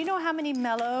 Rocky, do you know how many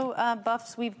mellow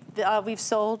buffs we've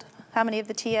sold? How many of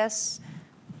the TS?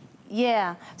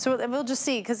 Yeah, so we'll just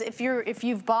see, because if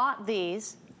you've bought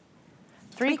these,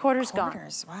 three-quarters gone.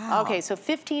 Wow. Okay, so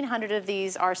 1,500 of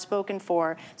these are spoken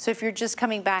for. So if you're just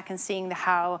coming back and seeing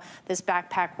how this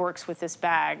backpack works with this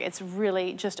bag, it's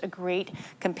really just a great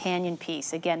companion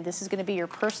piece. Again, this is going to be your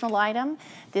personal item.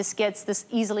 This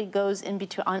easily goes in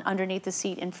between, underneath the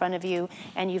seat in front of you,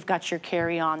 and you've got your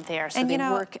carry-on there. So they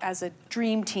work as a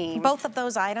dream team. Both of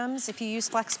those items, if you use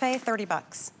FlexPay, 30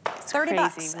 bucks. It's 30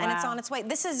 bucks, and it's on its way.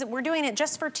 We're doing it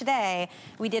just for today.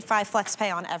 We did 5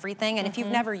 FlexPay on everything, and if you've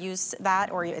never used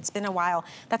that, or it's been a while,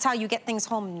 that's how you get things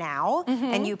home now,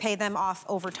 and you pay them off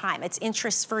over time. It's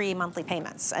interest-free monthly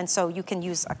payments, and so you can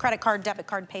use a credit card, debit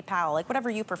card, PayPal, like whatever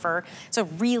you prefer. It's a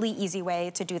really easy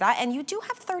way to do that, and you do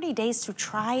have 30 days to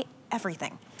try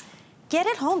everything. Get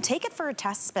it home, take it for a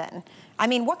test spin. I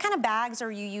mean, what kind of bags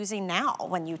are you using now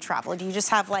when you travel? Do you just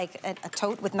have like a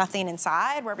tote with nothing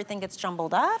inside where everything gets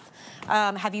jumbled up?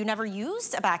 Have you never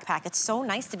used a backpack? It's so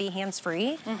nice to be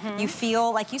hands-free. You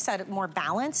feel, like you said, more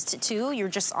balanced too. You're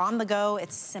just on the go,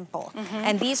 it's simple.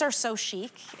 And these are so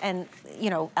chic and, you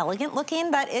know, elegant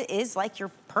looking that it is like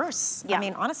your purse. Yeah. I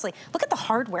mean, honestly, look at the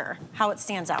hardware, how it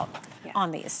stands out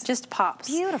on these. Just pops.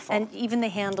 Beautiful. And even the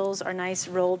handles are nice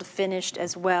rolled finished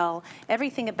as well.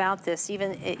 Everything about this,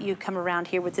 even you come around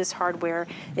here with this hardware,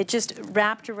 it just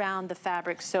wrapped around the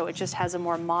fabric, so it just has a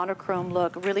more monochrome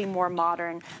look, really more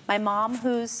modern. My mom,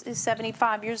 is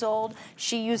 75 years old,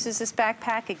 she uses this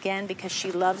backpack again because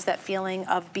she loves that feeling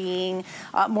of being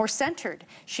more centered.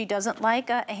 She doesn't like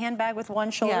a handbag with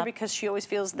one shoulder because she always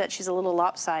feels that she's a little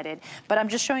lopsided. But I'm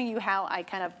just showing you how I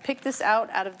kind of picked this out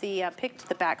of the, picked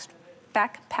the backpack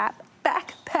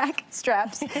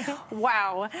straps.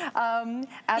 Wow.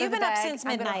 You've been up since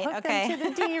midnight, okay. Them to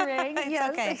the D-ring.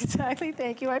 Yes, okay. Exactly.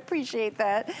 Thank you. I appreciate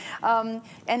that.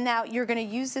 And now you're going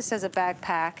to use this as a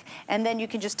backpack, and then you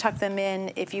can just tuck them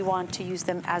in if you want to use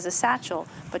them as a satchel.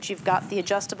 But you've got the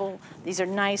adjustable. These are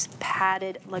nice,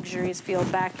 padded, luxurious feel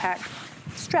backpack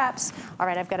straps. All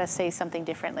right, I've got to say something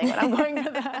differently when I'm going to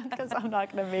that because I'm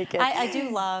not going to make it. I do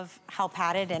love how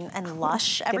padded and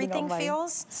lush everything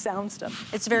feels. Sound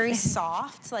stuff. It's very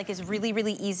soft, like it's really,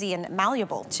 really easy and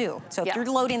malleable too. So if you're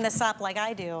loading this up like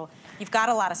I do, you've got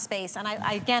a lot of space. And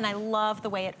again, I love the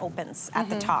way it opens at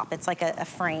the top. It's like a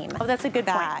frame. Oh, that's a good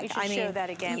bag. point. You should show that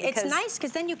again. It's nice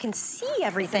because then you can see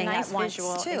everything nice at once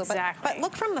visual. too. Exactly. But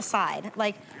look from the side.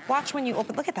 Like, watch when you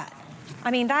open. Look at that. I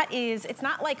mean, it's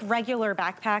not like regular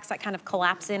backpacks that kind of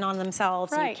collapse in on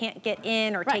themselves and you can't get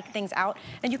in or take things out.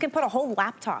 And you can put a whole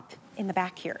laptop in the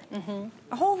back here.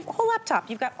 A whole laptop.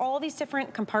 You've got all these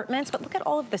different compartments, but look at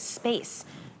all of the space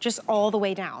just all the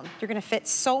way down. You're gonna fit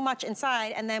so much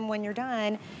inside, and then when you're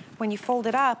done, when you fold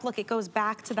it up, look, it goes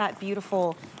back to that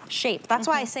beautiful shape. That's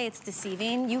why I say it's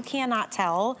deceiving. You cannot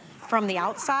tell from the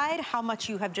outside how much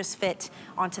you have just fit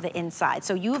onto the inside.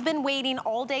 So you've been waiting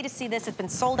all day to see this. It's been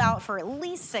sold out for at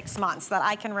least 6 months that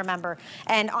I can remember.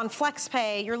 And on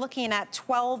FlexPay, you're looking at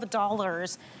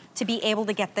 $12 to be able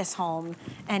to get this home.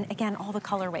 And again, all the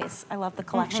colorways. I love the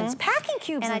collections. Packing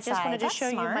cubes and inside. I just wanted to show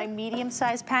you my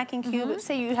medium-sized packing cube.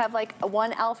 Say you have like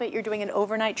one outfit, you're doing an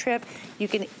overnight trip, you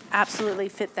can absolutely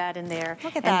fit that in there.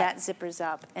 Look at and that zippers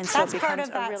up. And so it becomes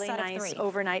a really nice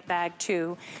overnight bag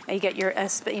too. And you get your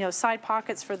side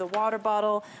pockets for the water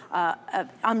bottle,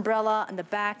 umbrella in the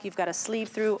back. You've got a sleeve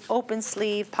through, open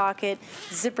sleeve pocket,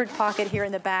 zippered pocket here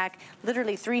in the back.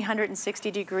 Literally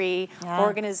 360-degree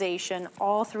organization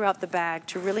all throughout the bag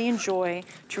to really enjoy,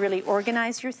 to really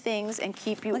organize your things and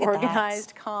keep you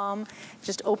organized, calm.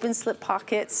 Just open slip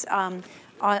pockets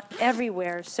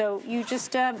everywhere. So you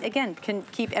just, again, can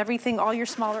keep everything, all your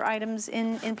smaller items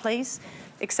in place,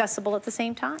 accessible at the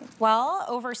same time. Well,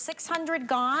 over 600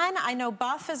 gone. I know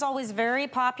buff is always very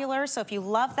popular, so if you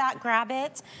love that, grab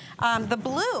it. The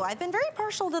blue, I've been very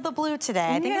partial to the blue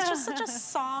today. I think it's just such a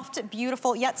soft,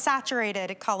 beautiful, yet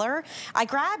saturated color. I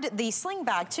grabbed the sling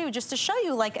bag too, just to show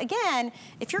you, like, again,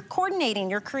 if you're coordinating,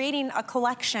 you're creating a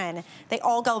collection, they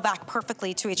all go back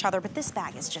perfectly to each other, but this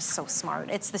bag is just so smart.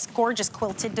 It's this gorgeous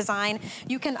quilted design.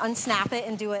 You can unsnap it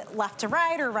and do it left to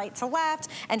right or right to left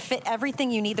and fit everything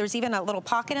you need. There's even a little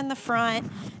pocket in the front.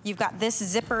 You've got this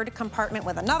zippered compartment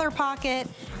with another pocket.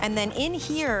 And then in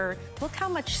here, look how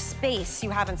much space you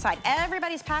have inside.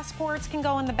 Everybody's passports can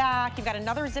go in the back. You've got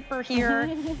another zipper here.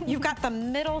 You've got the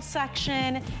middle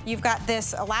section. You've got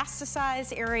this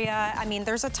elasticized area. I mean,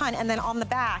 there's a ton. And then on the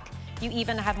back, you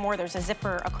even have more. There's a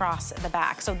zipper across the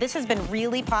back. So this has been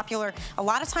really popular. A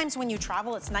lot of times when you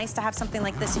travel, it's nice to have something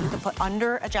like this that you can put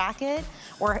under a jacket,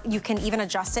 or you can even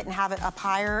adjust it and have it up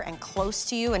higher and close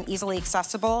to you and easily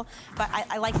accessible. But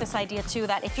I like this idea too,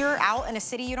 that if you're out in a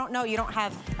city you don't know, you don't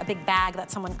have a big bag that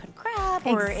someone could grab,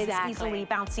 or it's easily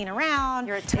bouncing around.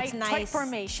 You're a tight, tight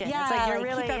formation. Yeah, it's like you're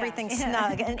really, keep everything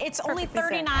snug. And it's only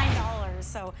 $39.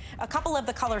 So a couple of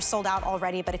the colors sold out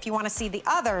already, but if you want to see the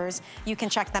others, you can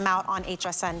check them out on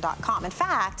hsn.com. In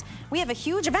fact, we have a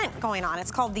huge event going on. It's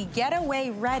called the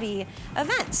Getaway Ready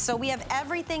event. So we have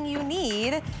everything you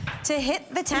need to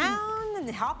hit the town and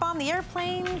hop on the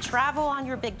airplane, travel on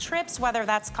your big trips, whether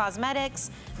that's cosmetics,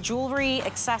 jewelry,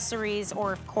 accessories,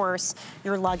 or of course,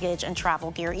 your luggage and travel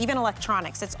gear, even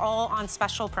electronics. It's all on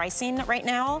special pricing right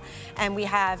now. And we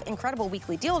have incredible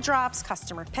weekly deal drops,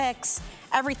 customer picks,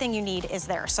 everything you need is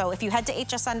there. So if you head to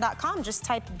hsn.com, just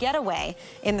type Getaway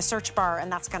in the search bar and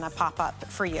that's gonna pop up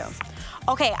for you.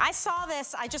 Okay, I saw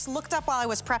this, I just looked up while I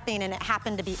was prepping and it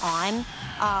happened to be on.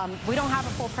 We don't have a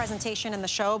full presentation in the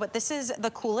show, but this is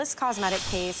the coolest cosmetic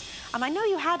case. I know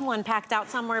you had one packed out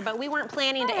somewhere, but we weren't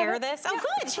planning to air this. Oh,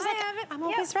 good, she's like, I'm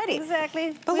always ready.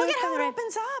 Exactly. But look at how it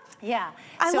opens up. Yeah.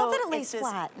 I love that it lays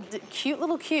flat. Cute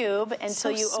little cube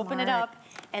until you open it up.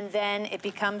 and then it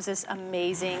becomes this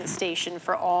amazing station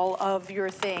for all of your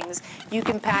things. You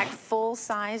can pack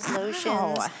full-size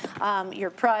lotions, your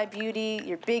Pride Beauty,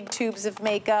 your big tubes of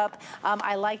makeup.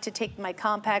 I like to take my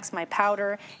compacts, my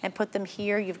powder, and put them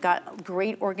here. You've got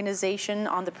great organization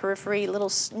on the periphery, little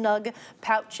snug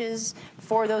pouches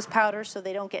for those powders so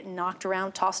they don't get knocked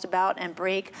around, tossed about, and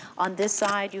break. On this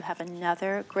side, you have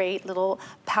another great little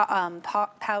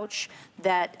pouch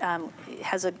that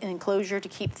has an enclosure to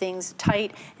keep things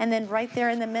tight. And then right there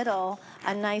in the middle,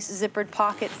 a nice zippered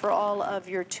pocket for all of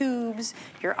your tubes,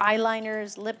 your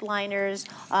eyeliners, lip liners,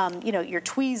 you know, your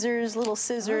tweezers, little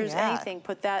scissors, anything.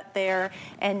 Put that there,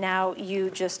 and now you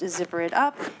just zipper it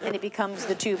up, and it becomes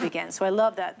the tube again. So I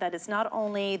love that it's not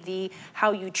only the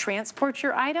how you transport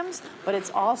your items, but it's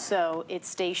also its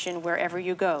station wherever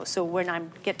you go. So when I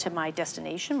get to my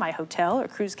destination, my hotel or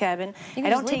cruise cabin, I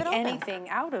don't take anything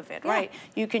out of it, right?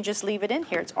 You can just leave it in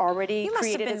here. It's already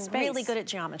created its space. You must have been really good at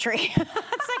geometry.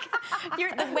 It's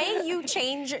like the way you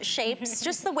change shapes,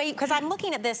 just the way, because I'm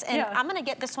looking at this, and I'm gonna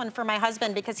get this one for my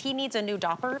husband because he needs a new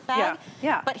dopper bag.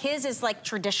 But his is like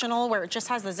traditional, where it just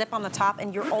has the zip on the top,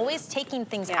 and you're always taking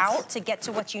things out to get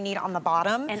to what you need on the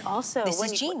bottom. And also, this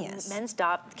is genius. Men's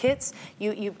dop kits,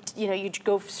 you know, you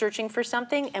go searching for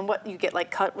something, and what you get like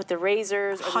cut with the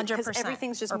razors, 100%. Because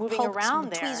everything's just moving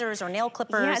around there. Tweezers or nail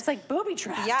clippers. Yeah, it's like booby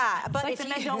traps. Yeah, but it's like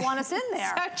the men don't want us in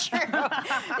there. So true.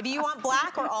 If you want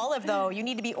black or olive, though, you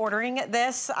need to be ordering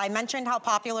this. I mentioned how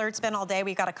popular it's been all day.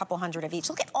 We've got a couple hundred of each.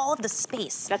 Look at all of the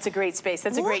space. That's a great space.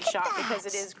 That's a great shop because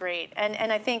it is great.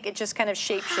 And I think it just kind of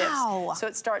shape shifts. So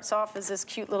it starts off as this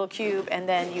cute little cube, and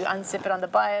then you unzip it on the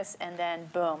bias, and then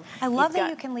boom. I love that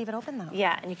you can leave it open, though.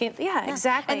 Yeah, and you can,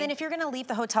 exactly. And then if you're going to leave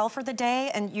the hotel for the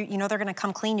day, and you know they're going to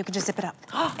come clean, you can just zip it up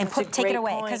and take it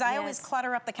away. Because I always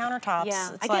clutter up the countertops.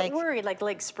 Yeah, I get worried,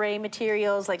 like spray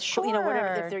materials, like you know,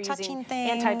 whatever, if they're using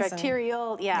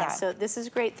antibacterial. So this is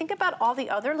great. Think about all the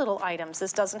other little items.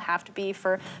 This doesn't have to be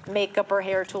for makeup or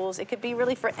hair tools. It could be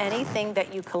really for anything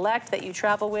that you collect, that you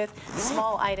travel with.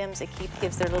 Small items. It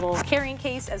gives their little carrying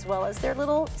case as well as their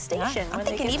little station. I'm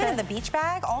thinking even in the beach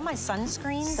bag, all my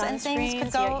sunscreens and things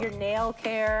could go. Your nail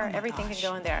care, everything can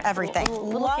go in there. Everything.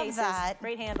 Little Love cases, that.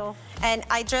 Great handle. And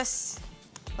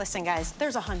listen, guys,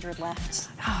 there's 100 left.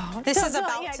 This is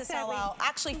about to sell out.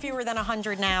 Actually, fewer than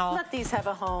 100 now. Let these have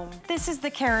a home. This is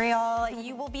the carry-all.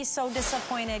 You will be so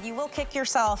disappointed. You will kick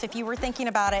yourself if you were thinking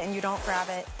about it and you don't grab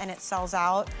it and it sells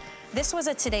out. This was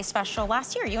a Today Special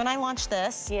last year. You and I launched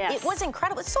this. Yes. It was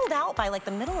incredible. It sold out by like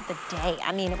the middle of the day.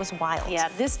 I mean, it was wild. Yeah,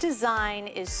 this design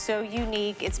is so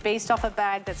unique. It's based off a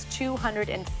bag that's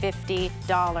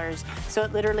 $250. So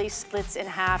it literally splits in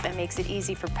half and makes it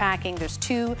easy for packing. There's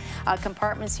two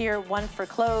compartments here, one for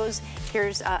clothes.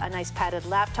 Here's a nice padded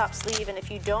laptop sleeve. And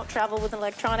if you don't travel with an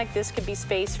electronic, this could be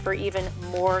space for even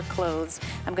more clothes.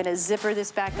 I'm gonna zipper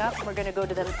this back up. We're gonna go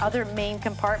to the other main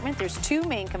compartment. There's two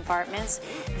main compartments.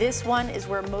 This one is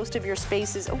where most of your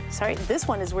space is, this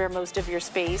one is where most of your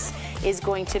space is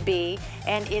going to be.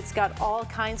 And it's got all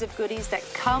kinds of goodies that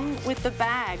come with the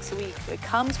bag. So it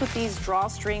comes with these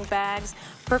drawstring bags,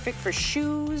 perfect for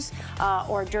shoes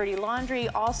or dirty laundry.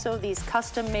 Also these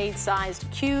custom-made sized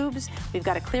cubes. We've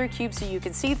got a clear cube so you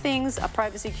can see things, a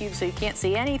privacy cube so you can't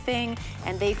see anything,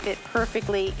 and they fit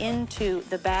perfectly into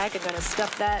the bag. I'm gonna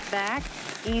stuff that back.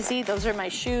 Easy, those are my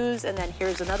shoes, and then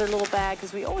here's another little bag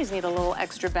because we always need a little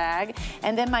extra bag.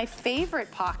 And then my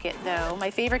favorite pocket though, my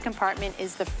favorite compartment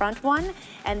is the front one,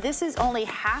 and this is only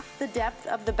half the depth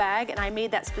of the bag, and I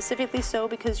made that specifically so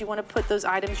because you want to put those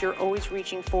items you're always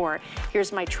reaching for.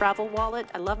 Here's my travel wallet.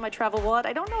 I love my travel wallet.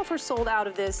 I don't know if we're sold out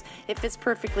of this. It fits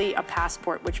perfectly a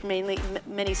passport, which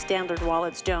many standard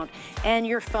wallets don't. And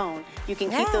your phone. You can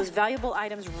keep those valuable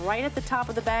items right at the top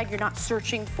of the bag. You're not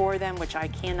searching for them, which I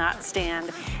cannot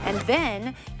stand. And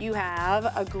then you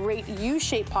have a great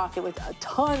U-shaped pocket with a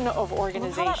ton of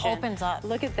organization. Look how that opens up.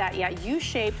 Look at that,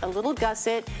 U-shaped, a little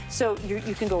gusset, so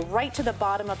you can go right to the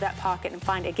bottom of that pocket and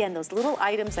find, again, those little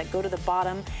items that go to the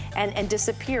bottom and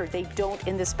disappear. They don't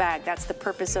in this bag. That's the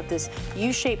purpose of this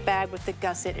U-shaped bag with the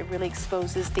gusset. It really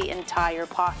exposes the entire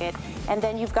pocket. And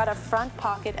then you've got a front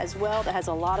pocket as well that has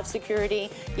a lot of security.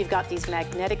 You've got these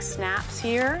magnetic snaps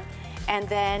here. And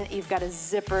then you've got a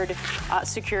zippered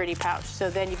security pouch. So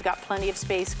then you've got plenty of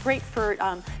space. Great for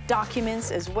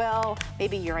documents as well,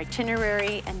 maybe your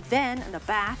itinerary. And then in the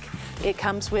back, It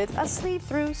comes with a sleeve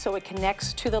through, so it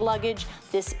connects to the luggage.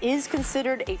 This is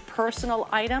considered a personal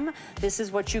item. This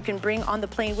is what you can bring on the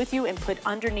plane with you and put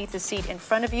underneath the seat in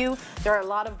front of you. There are a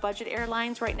lot of budget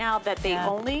airlines right now that they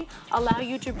only allow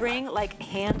you to bring like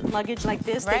hand luggage like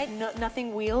this,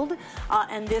 nothing wheeled,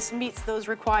 and this meets those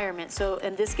requirements. So,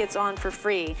 and this gets on for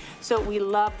free. So we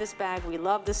love this bag, we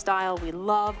love the style, we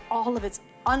love all of its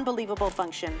unbelievable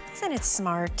function. Isn't it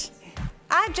smart?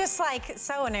 I'm just like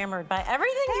so enamored by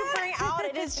everything you bring out.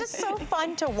 It is just so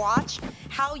fun to watch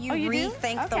how you,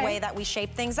 rethink the way that we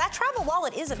shape things. That travel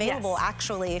wallet is available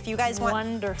actually, if you guys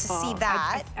want to see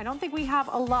that. I don't think we have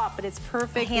a lot, but it's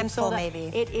perfect. A handful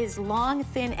maybe. It is long,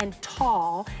 thin, and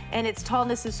tall, and its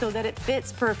tallness is so that it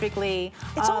fits perfectly.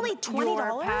 It's only $20?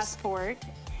 Your passport.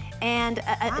 And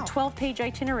a 12-page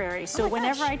itinerary. So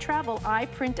whenever I travel, I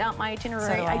print out my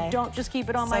itinerary. I don't just keep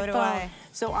it on my phone.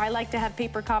 So I like to have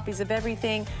paper copies of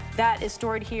everything. That is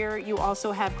stored here. You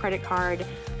also have credit card.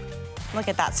 Look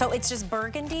at that. So it's just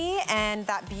burgundy and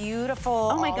that beautiful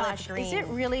olive green. Is it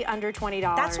really under $20?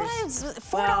 That's what I was,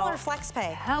 $4 flex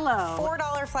pay. Hello.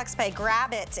 $4 flex pay,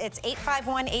 grab it. It's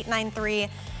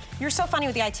 851-893. You're so funny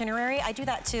with the itinerary. I do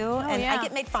that too, and I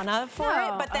get made fun of for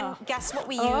it, but then guess what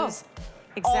we use?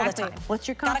 All the time. What's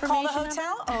your confirmation Gotta call the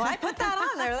hotel? Oh, I put that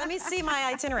on there. Let me see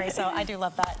my itinerary. So I do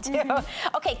love that too.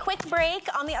 Okay, quick break.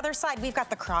 On the other side, we've got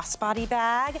the crossbody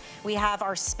bag. We have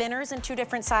our spinners in 2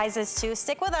 different sizes too.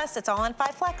 Stick with us. It's all on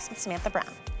 5 Flex with Samantha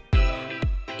Brown.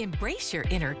 Embrace your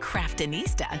inner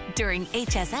craftinista during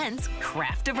HSN's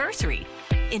Craftiversary.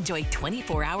 Enjoy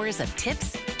 24 hours of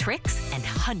tips, tricks, and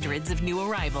hundreds of new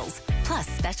arrivals. Plus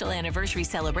special anniversary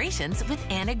celebrations with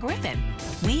Anna Griffin.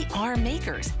 We are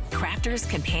makers, crafters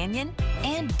companion,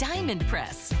 and diamond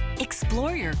press.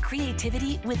 Explore your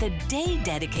creativity with a day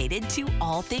dedicated to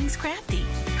all things crafty.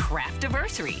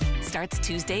 Craftiversary starts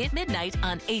Tuesday at midnight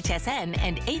on HSN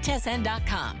and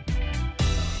hsn.com.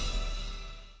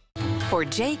 For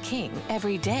Jay King,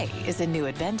 every day is a new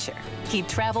adventure. He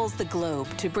travels the globe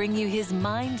to bring you his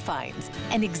mind finds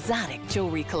and exotic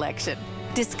jewelry collection.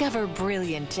 Discover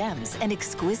brilliant gems and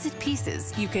exquisite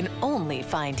pieces you can only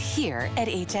find here at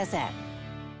HSN.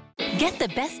 Get the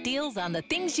best deals on the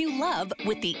things you love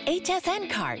with the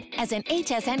HSN card. As an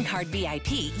HSN card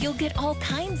VIP, you'll get all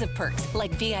kinds of perks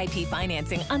like VIP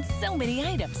financing on so many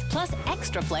items, plus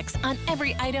extra flex on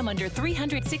every item under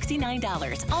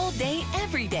 $369 all day,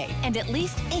 every day, and at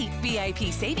least 8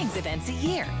 VIP savings events a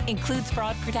year. Includes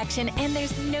fraud protection and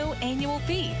there's no annual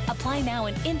fee. Apply now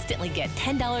and instantly get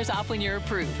 $10 off when you're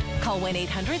approved. Call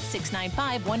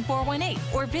 1-800-695-1418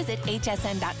 or visit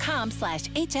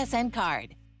hsn.com/HSN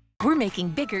card. We're making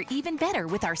bigger even better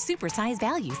with our supersize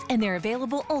values, and they're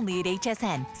available only at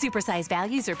HSN. Supersize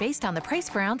values are based on the price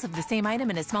per ounce of the same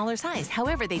item in a smaller size.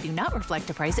 However, they do not reflect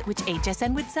a price at which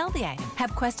HSN would sell the item.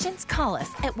 Have questions? Call us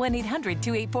at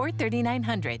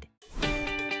 1-800-284-3900.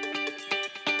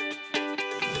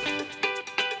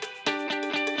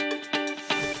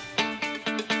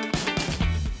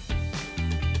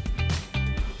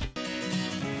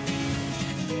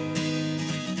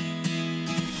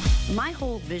 My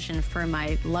whole vision for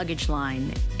my luggage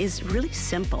line is really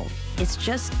simple. It's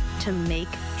just to make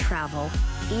travel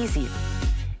easier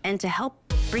and to help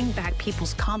bring back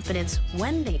people's confidence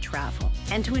when they travel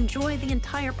and to enjoy the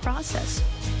entire process.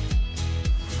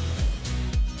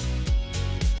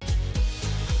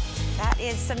 That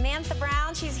is Samantha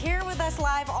Brown. She's here with us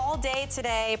live all day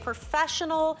today,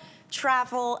 professional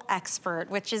travel expert,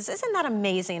 which is, isn't that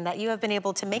amazing that you have been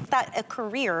able to make that a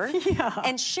career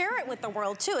and share it with the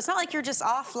world too? It's not like you're just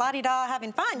off la-di-da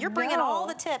having fun. You're bringing all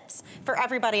the tips for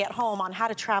everybody at home on how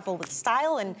to travel with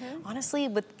style and honestly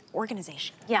with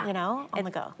organization, you know, on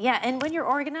the go. Yeah, and when you're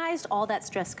organized, all that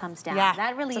stress comes down.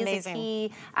 That really is a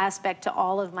key aspect to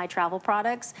all of my travel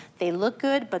products. They look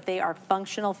good, but they are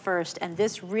functional first, and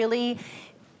this really...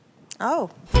 Oh,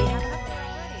 we have it up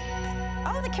there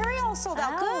already. Oh, the carry-all sold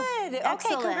out. Good.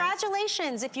 Excellent. Okay,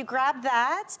 congratulations if you grabbed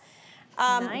that.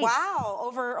 Nice. Wow,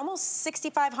 over almost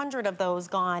 6,500 of those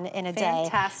gone in a day.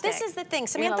 Fantastic. This is the thing,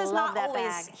 Samantha's not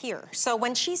always here. So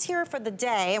when she's here for the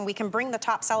day and we can bring the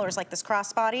top sellers like this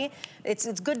crossbody, it's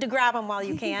good to grab them while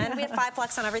you can. We have 5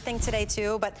 Flex on everything today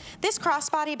too, but this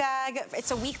crossbody bag, it's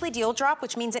a weekly deal drop,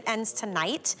 which means it ends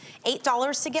tonight.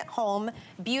 $8 to get home.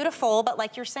 Beautiful, but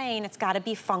like you're saying, it's gotta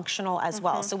be functional as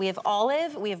well. So we have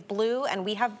olive, we have blue, and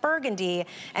we have burgundy,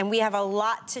 and we have a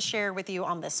lot to share with you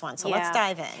on this one. So let's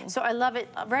dive in. So I love love it.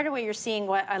 Right away you're seeing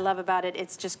what I love about it.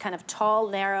 It's just kind of tall,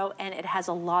 narrow, and it has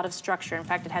a lot of structure. In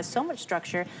fact, it has so much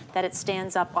structure that it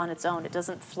stands up on its own. It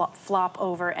doesn't flop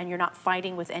over, and you're not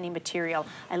fighting with any material.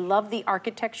 I love the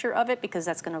architecture of it because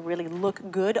that's going to really look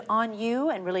good on you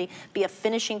and really be a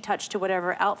finishing touch to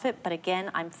whatever outfit. But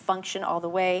again, I'm function all the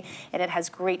way, and it has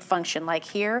great function. Like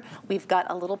here, we've got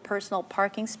a little personal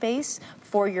parking space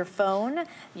for your phone.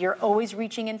 You're always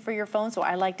reaching in for your phone, so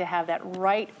I like to have that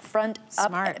right front,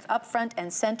 up front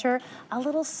and center. A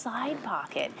little side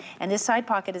pocket, and this side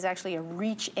pocket is actually a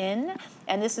reach in,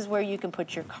 and this is where you can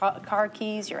put your car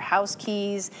keys, your house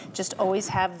keys, just always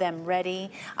have them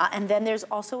ready. And then there's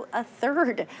also a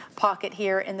third pocket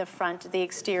here in the front, the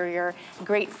exterior,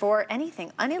 great for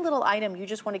anything. Any little item you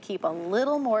just want to keep a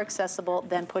little more accessible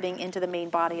than putting into the main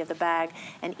body of the bag.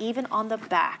 And even on the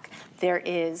back, there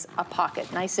is a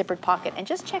pocket, nice zippered pocket. And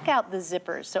just check out the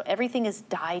zippers. So everything is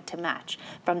dyed to match,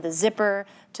 from the zipper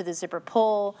to the zipper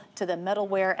pull to the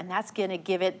metalware, and that's going to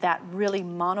give it that really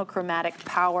monochromatic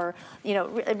power. You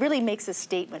know, it really makes a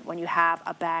statement when you have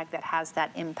a bag that has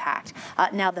that impact.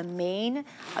 Now the main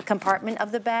compartment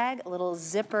of the bag, a little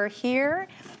zipper here,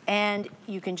 and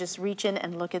you can just reach in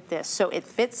and look at this. So it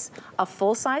fits a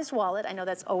full-size wallet. I know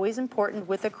that's always important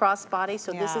with a crossbody,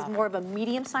 so this is more of a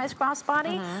medium-sized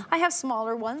crossbody. I have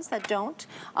smaller ones that don't,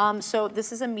 so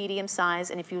this is a medium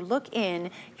size, and if you look in,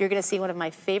 you're going to see one of my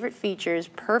favorite features,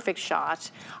 perfect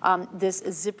shot. This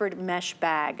zippered mesh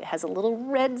bag has a little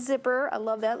red zipper. I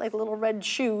love that, like little red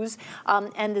shoes.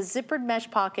 And the zippered mesh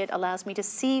pocket allows me to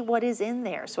see what is in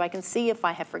there. So I can see if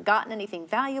I have forgotten anything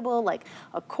valuable, like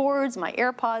cords, my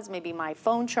AirPods, maybe my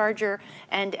phone charger,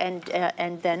 and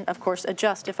then, of course,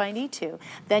 adjust if I need to.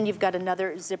 Then you've got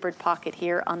another zippered pocket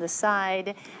here on the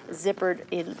side.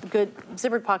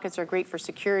 Zippered pockets are great for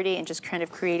security and just kind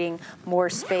of creating more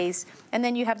space. And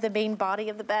then you have the main body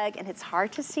of the bag, and it's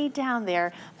hard to see down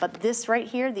there, but this right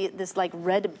here, this like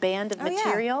red band of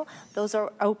material, those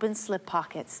are open slip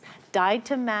pockets, dyed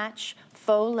to match,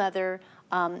 faux leather,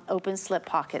 open slip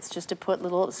pockets, just to put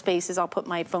little spaces. I'll put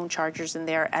my phone chargers in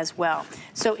there as well.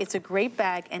 So it's a great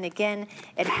bag, and again,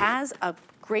 it has a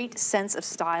great sense of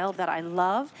style that I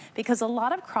love, because a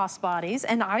lot of crossbodies,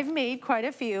 and I've made quite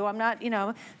a few, I'm not, you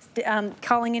know,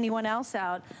 calling anyone else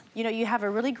out, you know, you have a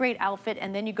really great outfit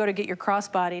and then you go to get your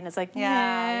crossbody and it's like, you're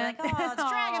like, oh, it's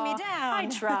dragging me down. I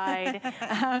tried.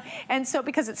 And so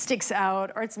because it sticks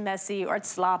out, or it's messy, or it's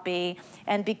sloppy,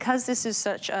 and because this is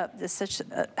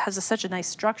has such a nice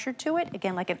structure to it,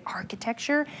 again, like an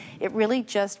architecture, it really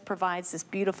just provides this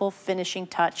beautiful finishing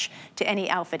touch to any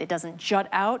outfit. It doesn't jut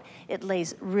out. It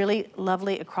lays really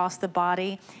lovely across the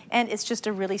body, and it's just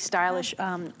a really stylish,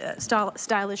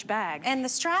 stylish bag. And the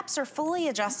straps are fully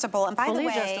adjustable, and by the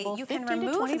way, you can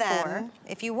remove them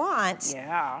if you want,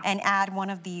 and add one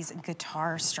of these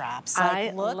guitar straps.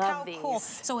 Like, look how cool.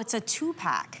 So it's a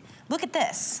 2-pack. Look at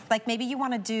this. Like maybe you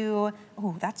want to do,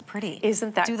 oh, that's pretty.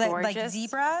 Isn't that gorgeous? Like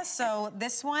zebra. So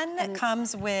this one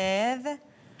comes with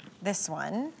this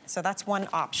one. So that's one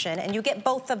option. And you get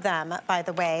both of them, by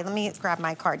the way. Let me grab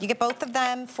my card. You get both of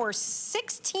them for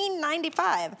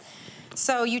 $16.95.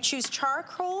 So you choose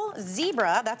charcoal,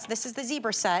 zebra, this is the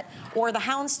zebra set, or the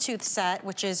houndstooth set,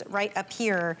 which is right up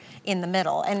here in the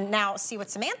middle. And now see what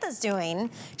Samantha's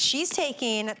doing. She's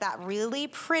taking that really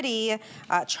pretty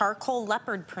charcoal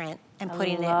leopard print and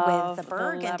putting it with the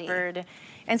burgundy. Leopard.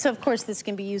 And so, of course, this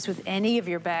can be used with any of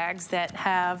your bags that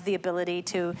have the ability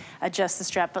to adjust the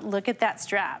strap. But look at that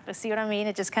strap. See what I mean?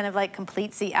 It just kind of like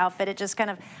completes the outfit. It just kind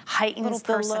of heightens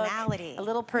the look. A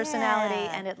little personality,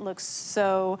 and it looks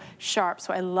so sharp.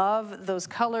 So I love those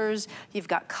colors. You've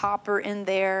got copper in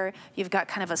there. You've got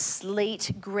kind of a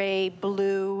slate gray,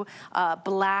 blue,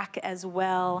 black as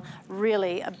well.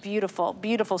 Really a beautiful,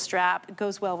 beautiful strap. It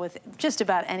goes well with just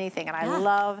about anything. And I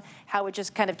love how it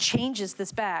just kind of changes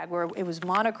this bag, where it was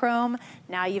monochrome.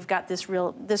 Now you've got this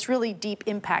really deep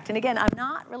impact. And again, I'm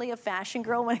not really a fashion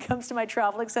girl when it comes to my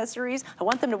travel accessories. I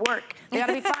want them to work. They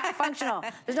gotta be functional.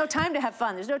 There's no time to have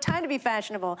fun. There's no time to be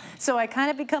fashionable. So I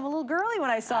kind of become a little girly when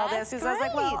I saw this, because I was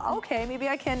like, well, okay, maybe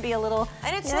I can be a little.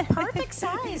 And it's the perfect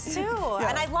size too.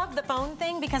 And I love the phone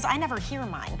thing because I never hear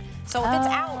mine. So if it's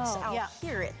out, I'll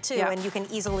hear it too, and you can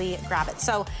easily grab it.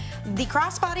 So the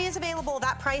crossbody is available.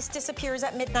 That price disappears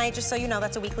at midnight, just so you know.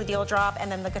 That's a weekly deal drop.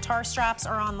 And then the guitar straps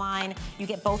are online. You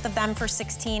get both of them for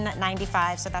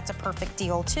 $16.95, so that's a perfect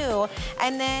deal too.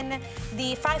 And then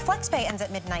the 5 FlexPay ends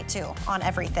at midnight too on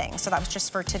everything. So that was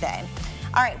just for today.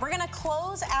 All right, we're gonna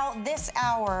close out this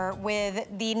hour with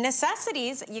the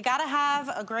necessities. You gotta have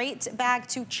a great bag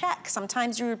to check.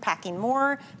 Sometimes you're packing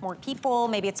more people,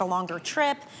 maybe it's a longer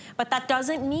trip, but that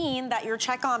doesn't mean that your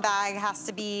check-on bag has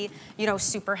to be, you know,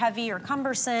 super heavy or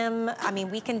cumbersome. I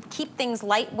mean, we can keep things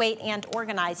lightweight and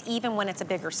organized even when it's a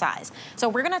bigger size. So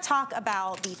we're gonna talk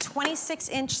about the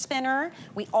 26-inch spinner.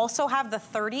 We also have the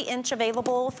 30-inch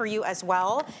available for you as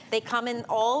well. They come in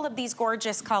all of these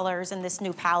gorgeous colors in this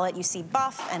new palette. You see buff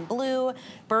and blue,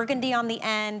 burgundy on the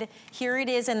end. Here it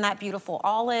is in that beautiful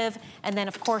olive. And then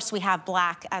of course we have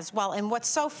black as well. And what's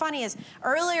so funny is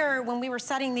earlier when we were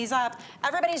setting these up,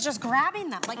 everybody's just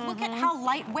grabbing them. Like, look at how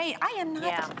lightweight. I am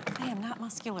not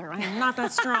muscular. I am not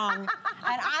that strong.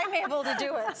 And I'm able to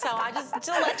do it. So I just,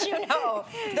 to let you know,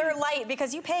 they're light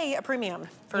because you pay a premium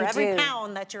for every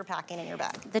pound that you're packing in your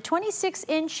bag. The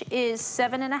 26-inch is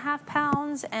 7.5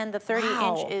 pounds and the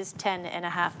 30-inch is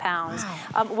 10.5 pounds.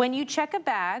 Wow. When you check a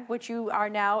bag, which you are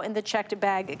now in the checked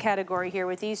bag category here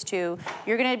with these two,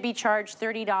 you're gonna be charged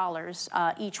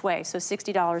 $30 each way, so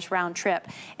 $60 round trip.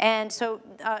 And so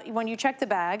when you check the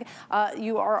bag,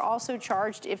 you are also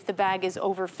charged if the bag is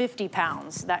over 50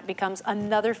 pounds. That becomes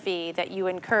another fee that you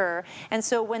incur. And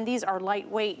so when these are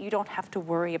lightweight, you don't have to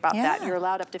worry about that. You're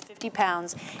allowed up to 50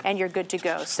 pounds and you're good to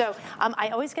go. So I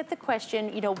always get the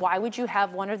question, you know, why would you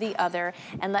have one or the other?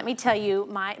 And let me tell you,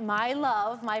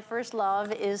 my first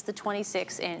love is the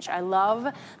 26-inch. I love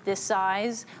this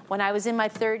size. When I was in my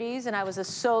 30s and I was a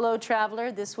solo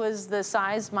traveler, this was the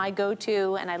size, my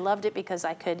go-to, and I loved it because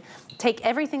I could take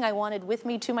everything I wanted with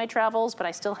me to my travels, but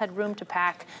I still had room to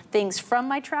pack things from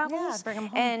my travels, bring them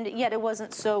home. And yet it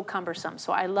wasn't so cumbersome,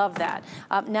 so I love that.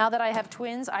 Now that I have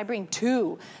twins, I bring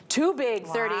two big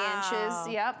 30 inches.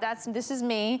 Yep, this is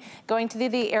me going to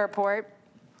the airport.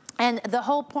 And the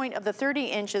whole point of the 30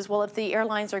 inches, well, if the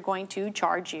airlines are going to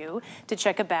charge you to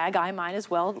check a bag, I might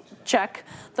as well check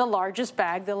the largest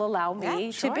bag they'll allow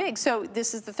me to big. So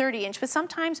this is the 30-inch, but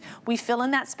sometimes we fill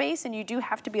in that space and you do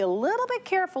have to be a little bit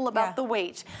careful about the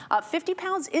weight. 50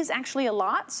 pounds is actually a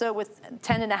lot, so with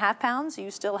 10.5 pounds, you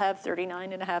still have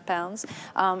 39.5 pounds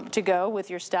to go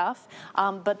with your stuff.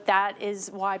 But that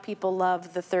is why people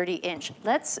love the 30-inch.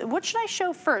 What should I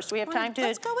show first? We have time to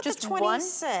let's go with just the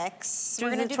 26.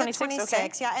 We're gonna do the 26, okay.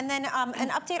 Yeah, and then an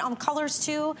update on colors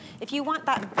too. If you want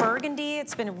that burgundy,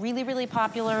 it's been really, really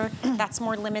popular. That's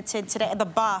more limited today. The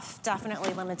buff,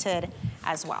 definitely limited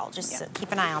as well. Just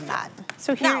keep an eye on that.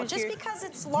 So now, just because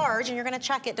it's large and you're gonna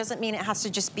check it doesn't mean it has to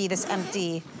just be this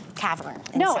empty cavern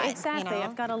inside. No, exactly. You know?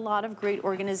 I've got a lot of great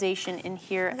organization in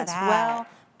here as well.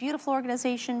 Beautiful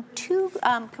organization, 2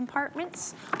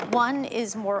 compartments. One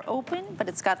is more open, but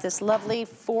it's got this lovely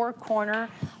 4-corner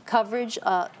coverage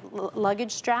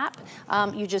luggage strap.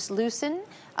 You just loosen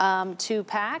to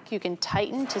pack. You can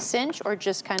tighten to cinch or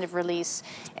just kind of release,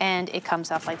 and it comes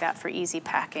off like that for easy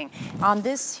packing. On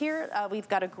this here, we've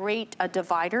got a great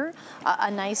divider,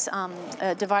 a nice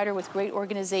divider with great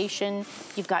organization.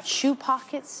 You've got shoe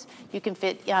pockets. You can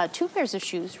fit 2 pairs of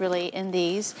shoes really in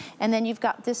these, and then you've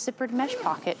got this zippered mesh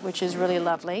pocket, which is really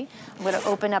lovely. I'm going to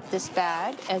open up this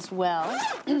bag as well.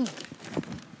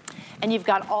 And you've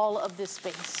got all of this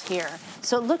space here.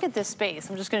 So look at this space.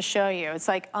 I'm just gonna show you. It's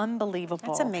like unbelievable.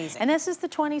 It's amazing. And this is the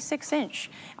 26-inch.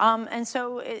 And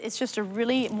so it's just a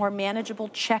really more manageable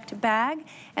checked bag.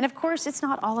 And of course, it's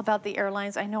not all about the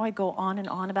airlines. I know I go on and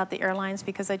on about the airlines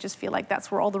because I just feel like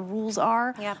that's where all the rules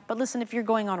are. Yeah. But listen, if you're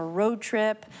going on a road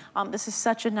trip, this is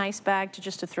such a nice bag to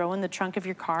throw in the trunk of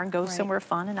your car and go somewhere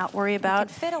fun and not worry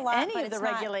about fit a lot, any but of the it's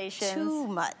regulations. Not too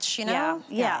much, you know?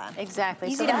 Yeah, exactly.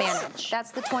 Easy to manage. That's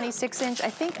the 26-inch. I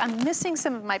think I'm missing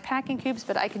some of my packing cubes,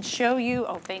 but I can show you.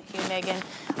 Oh, thank you, Megan.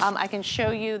 I can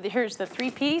show you. Here's the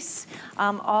 3-piece,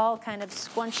 all kind of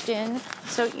squunched in.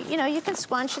 So, you know, you can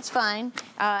squunch, it's fine.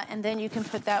 And then you can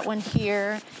put that one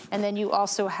here. And then you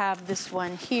also have this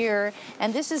one here.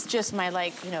 And this is just my,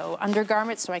 like, you know,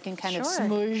 undergarment, so I can kind of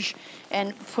smudge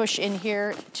and push in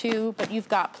here too. But you've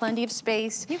got plenty of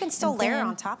space. You can still layer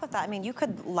on top of that. I mean, you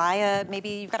could lie maybe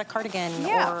you've got a cardigan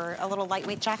or a little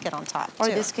lightweight jacket on top Or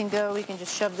too. this can go, we can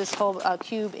just shove this whole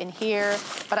cube in here.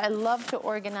 But I love to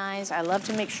organize. I love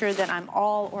to make sure that I'm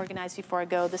all organized before I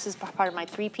go. This is part of my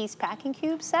 3-piece packing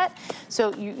cube set.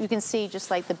 So you can see just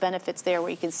like the benefits there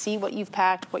where you can see what you've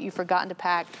packed, what you've forgotten to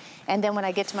pack. And then when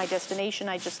I get to my destination,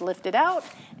 I just lift it out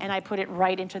and I put it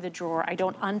right into the drawer. I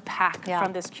don't unpack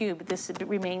from this cube. This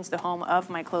remains the home of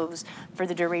my clothes for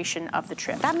the duration of the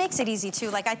trip. That makes it easy too.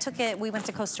 Like we went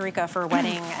to Costa Rica for a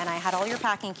wedding and I had all your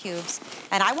packing cubes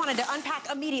and I wanted to unpack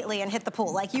immediately immediately and hit the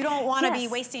pool. Like, you don't want to be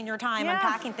wasting your time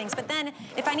unpacking things. But then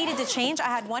if I needed to change, I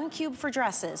had 1 cube for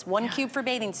dresses, 1 cube for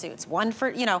bathing suits, 1 for,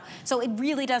 you know, so it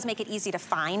really does make it easy to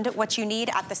find what you need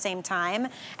at the same time.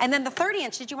 And then the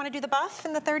 30-inch, did you want to do the buff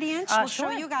in the 30-inch? We'll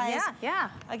show you guys.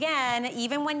 Again,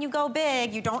 even when you go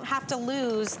big, you don't have to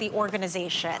lose the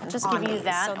organization. Just give you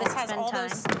that. So this has all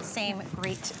those same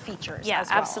great features as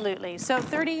well. Absolutely. So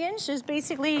 30-inch is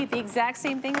basically the exact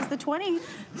same thing as the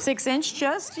 26-inch,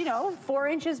 just, you know, 4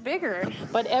 inches bigger.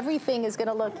 But everything is going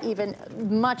to look even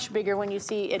much bigger when you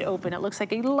see it open. It looks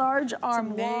like a large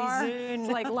armoire. It's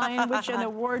like Lion Witch in the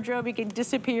wardrobe. You can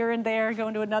disappear in there, go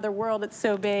into another world. It's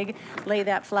so big. Lay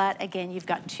that flat. Again, you've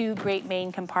got 2 great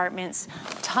main compartments.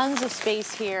 Tons of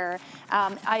space here.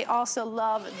 I also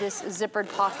love this zippered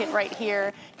pocket right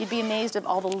here. You'd be amazed at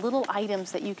all the little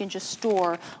items that you can just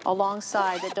store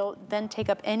alongside that don't then take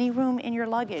up any room in your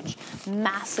luggage.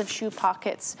 Massive shoe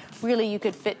pockets. Really, you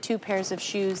could fit 2 pairs of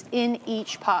shoes in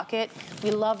each pocket.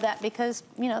 We love that because,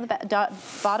 you know, the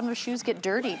bottom of shoes get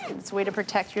dirty. It's a way to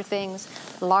protect your things.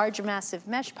 Large, massive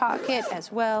mesh pocket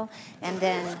as well. And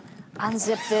then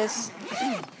unzip this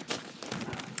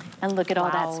and look at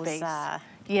all that space.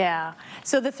 Yeah,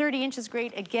 so the 30-inch is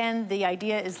great. Again, the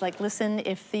idea is like, listen,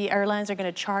 if the airlines are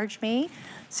going to charge me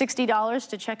 $60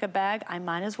 to check a bag, I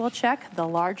might as well check the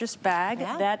largest bag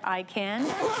that I can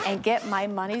and get my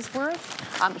money's worth.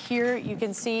 Here you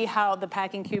can see how the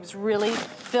packing cubes really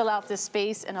fill out this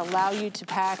space and allow you to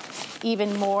pack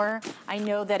even more. I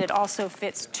know that it also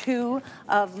fits 2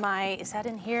 of my, is that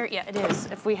in here? Yeah, it is.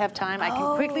 If we have time, I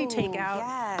can quickly take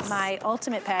out my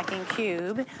ultimate packing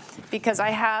cube because I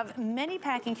have many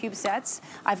packing cube sets.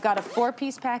 I've got a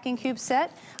 4-piece packing cube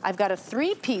set. I've got a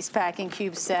 3-piece packing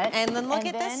cube set. And then look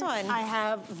at this one. I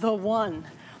have the one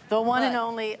and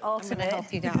only ultimate. I'm gonna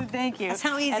help you down. Thank you. That's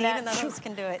how easy even those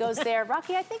can do it. Goes there.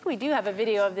 Rocky, I think we do have a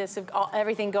video of this, of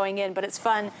everything going in, but it's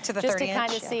fun to the just 30 to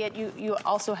kind of see it. You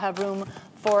also have room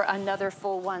for another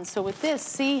full one. So with this,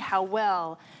 see how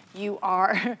well you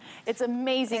are. It's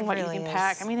amazing what really you can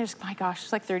pack. I mean, there's, my gosh,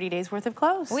 it's like 30 days worth of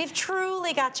clothes. We've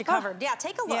truly got you covered. Yeah,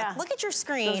 take a look. Yeah. Look at your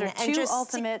screen. Those are 2 and just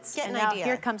ultimates. Get and an now idea.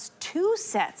 Here comes 2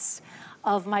 sets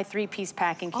of my 3-piece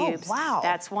packing cubes. Oh, wow.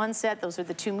 That's 1 set. Those are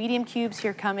the 2 medium cubes.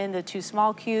 Here come in the 2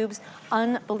 small cubes.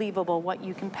 Unbelievable what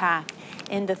you can pack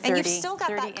in the 30-inch. And you've still got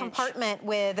that compartment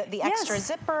with the extra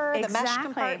zipper, the mesh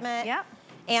compartment.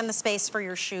 And the space for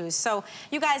your shoes. So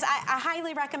you guys, I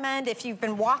highly recommend, if you've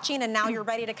been watching and now you're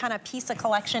ready to kind of piece a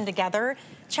collection together,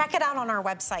 check it out on our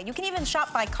website. You can even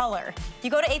shop by color.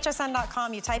 You go to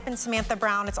hsn.com, you type in Samantha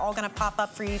Brown, it's all gonna pop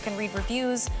up for you. You can read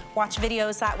reviews, watch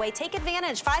videos that way. Take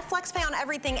advantage. 5 flex pay on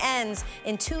everything ends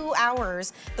in 2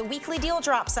 hours. The weekly deal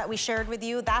drops that we shared with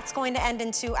you, that's going to end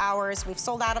in 2 hours. We've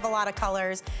sold out of a lot of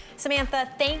colors. Samantha,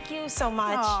 thank you so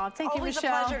much. Oh, thank you,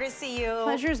 Michelle. Always a pleasure to see you.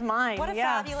 Pleasure's mine. What a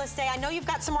fabulous day. I know you've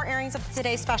got some more airings of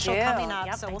today's special coming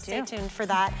up, so we'll stay tuned for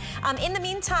that. In the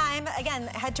meantime, again,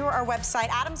 head to our website.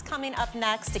 Adam's coming up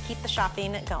next to keep the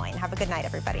shopping going. Have a good night,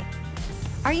 everybody.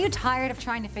 Are you tired of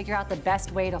trying to figure out the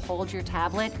best way to hold your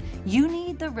tablet? You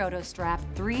need the RotoStrap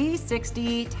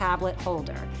 360 tablet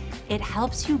holder. It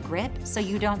helps you grip so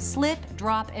you don't slip,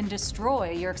 drop, and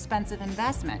destroy your expensive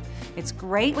investment. It's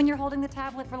great when you're holding the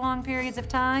tablet for long periods of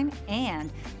time,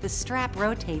 and the strap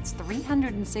rotates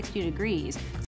 360 degrees.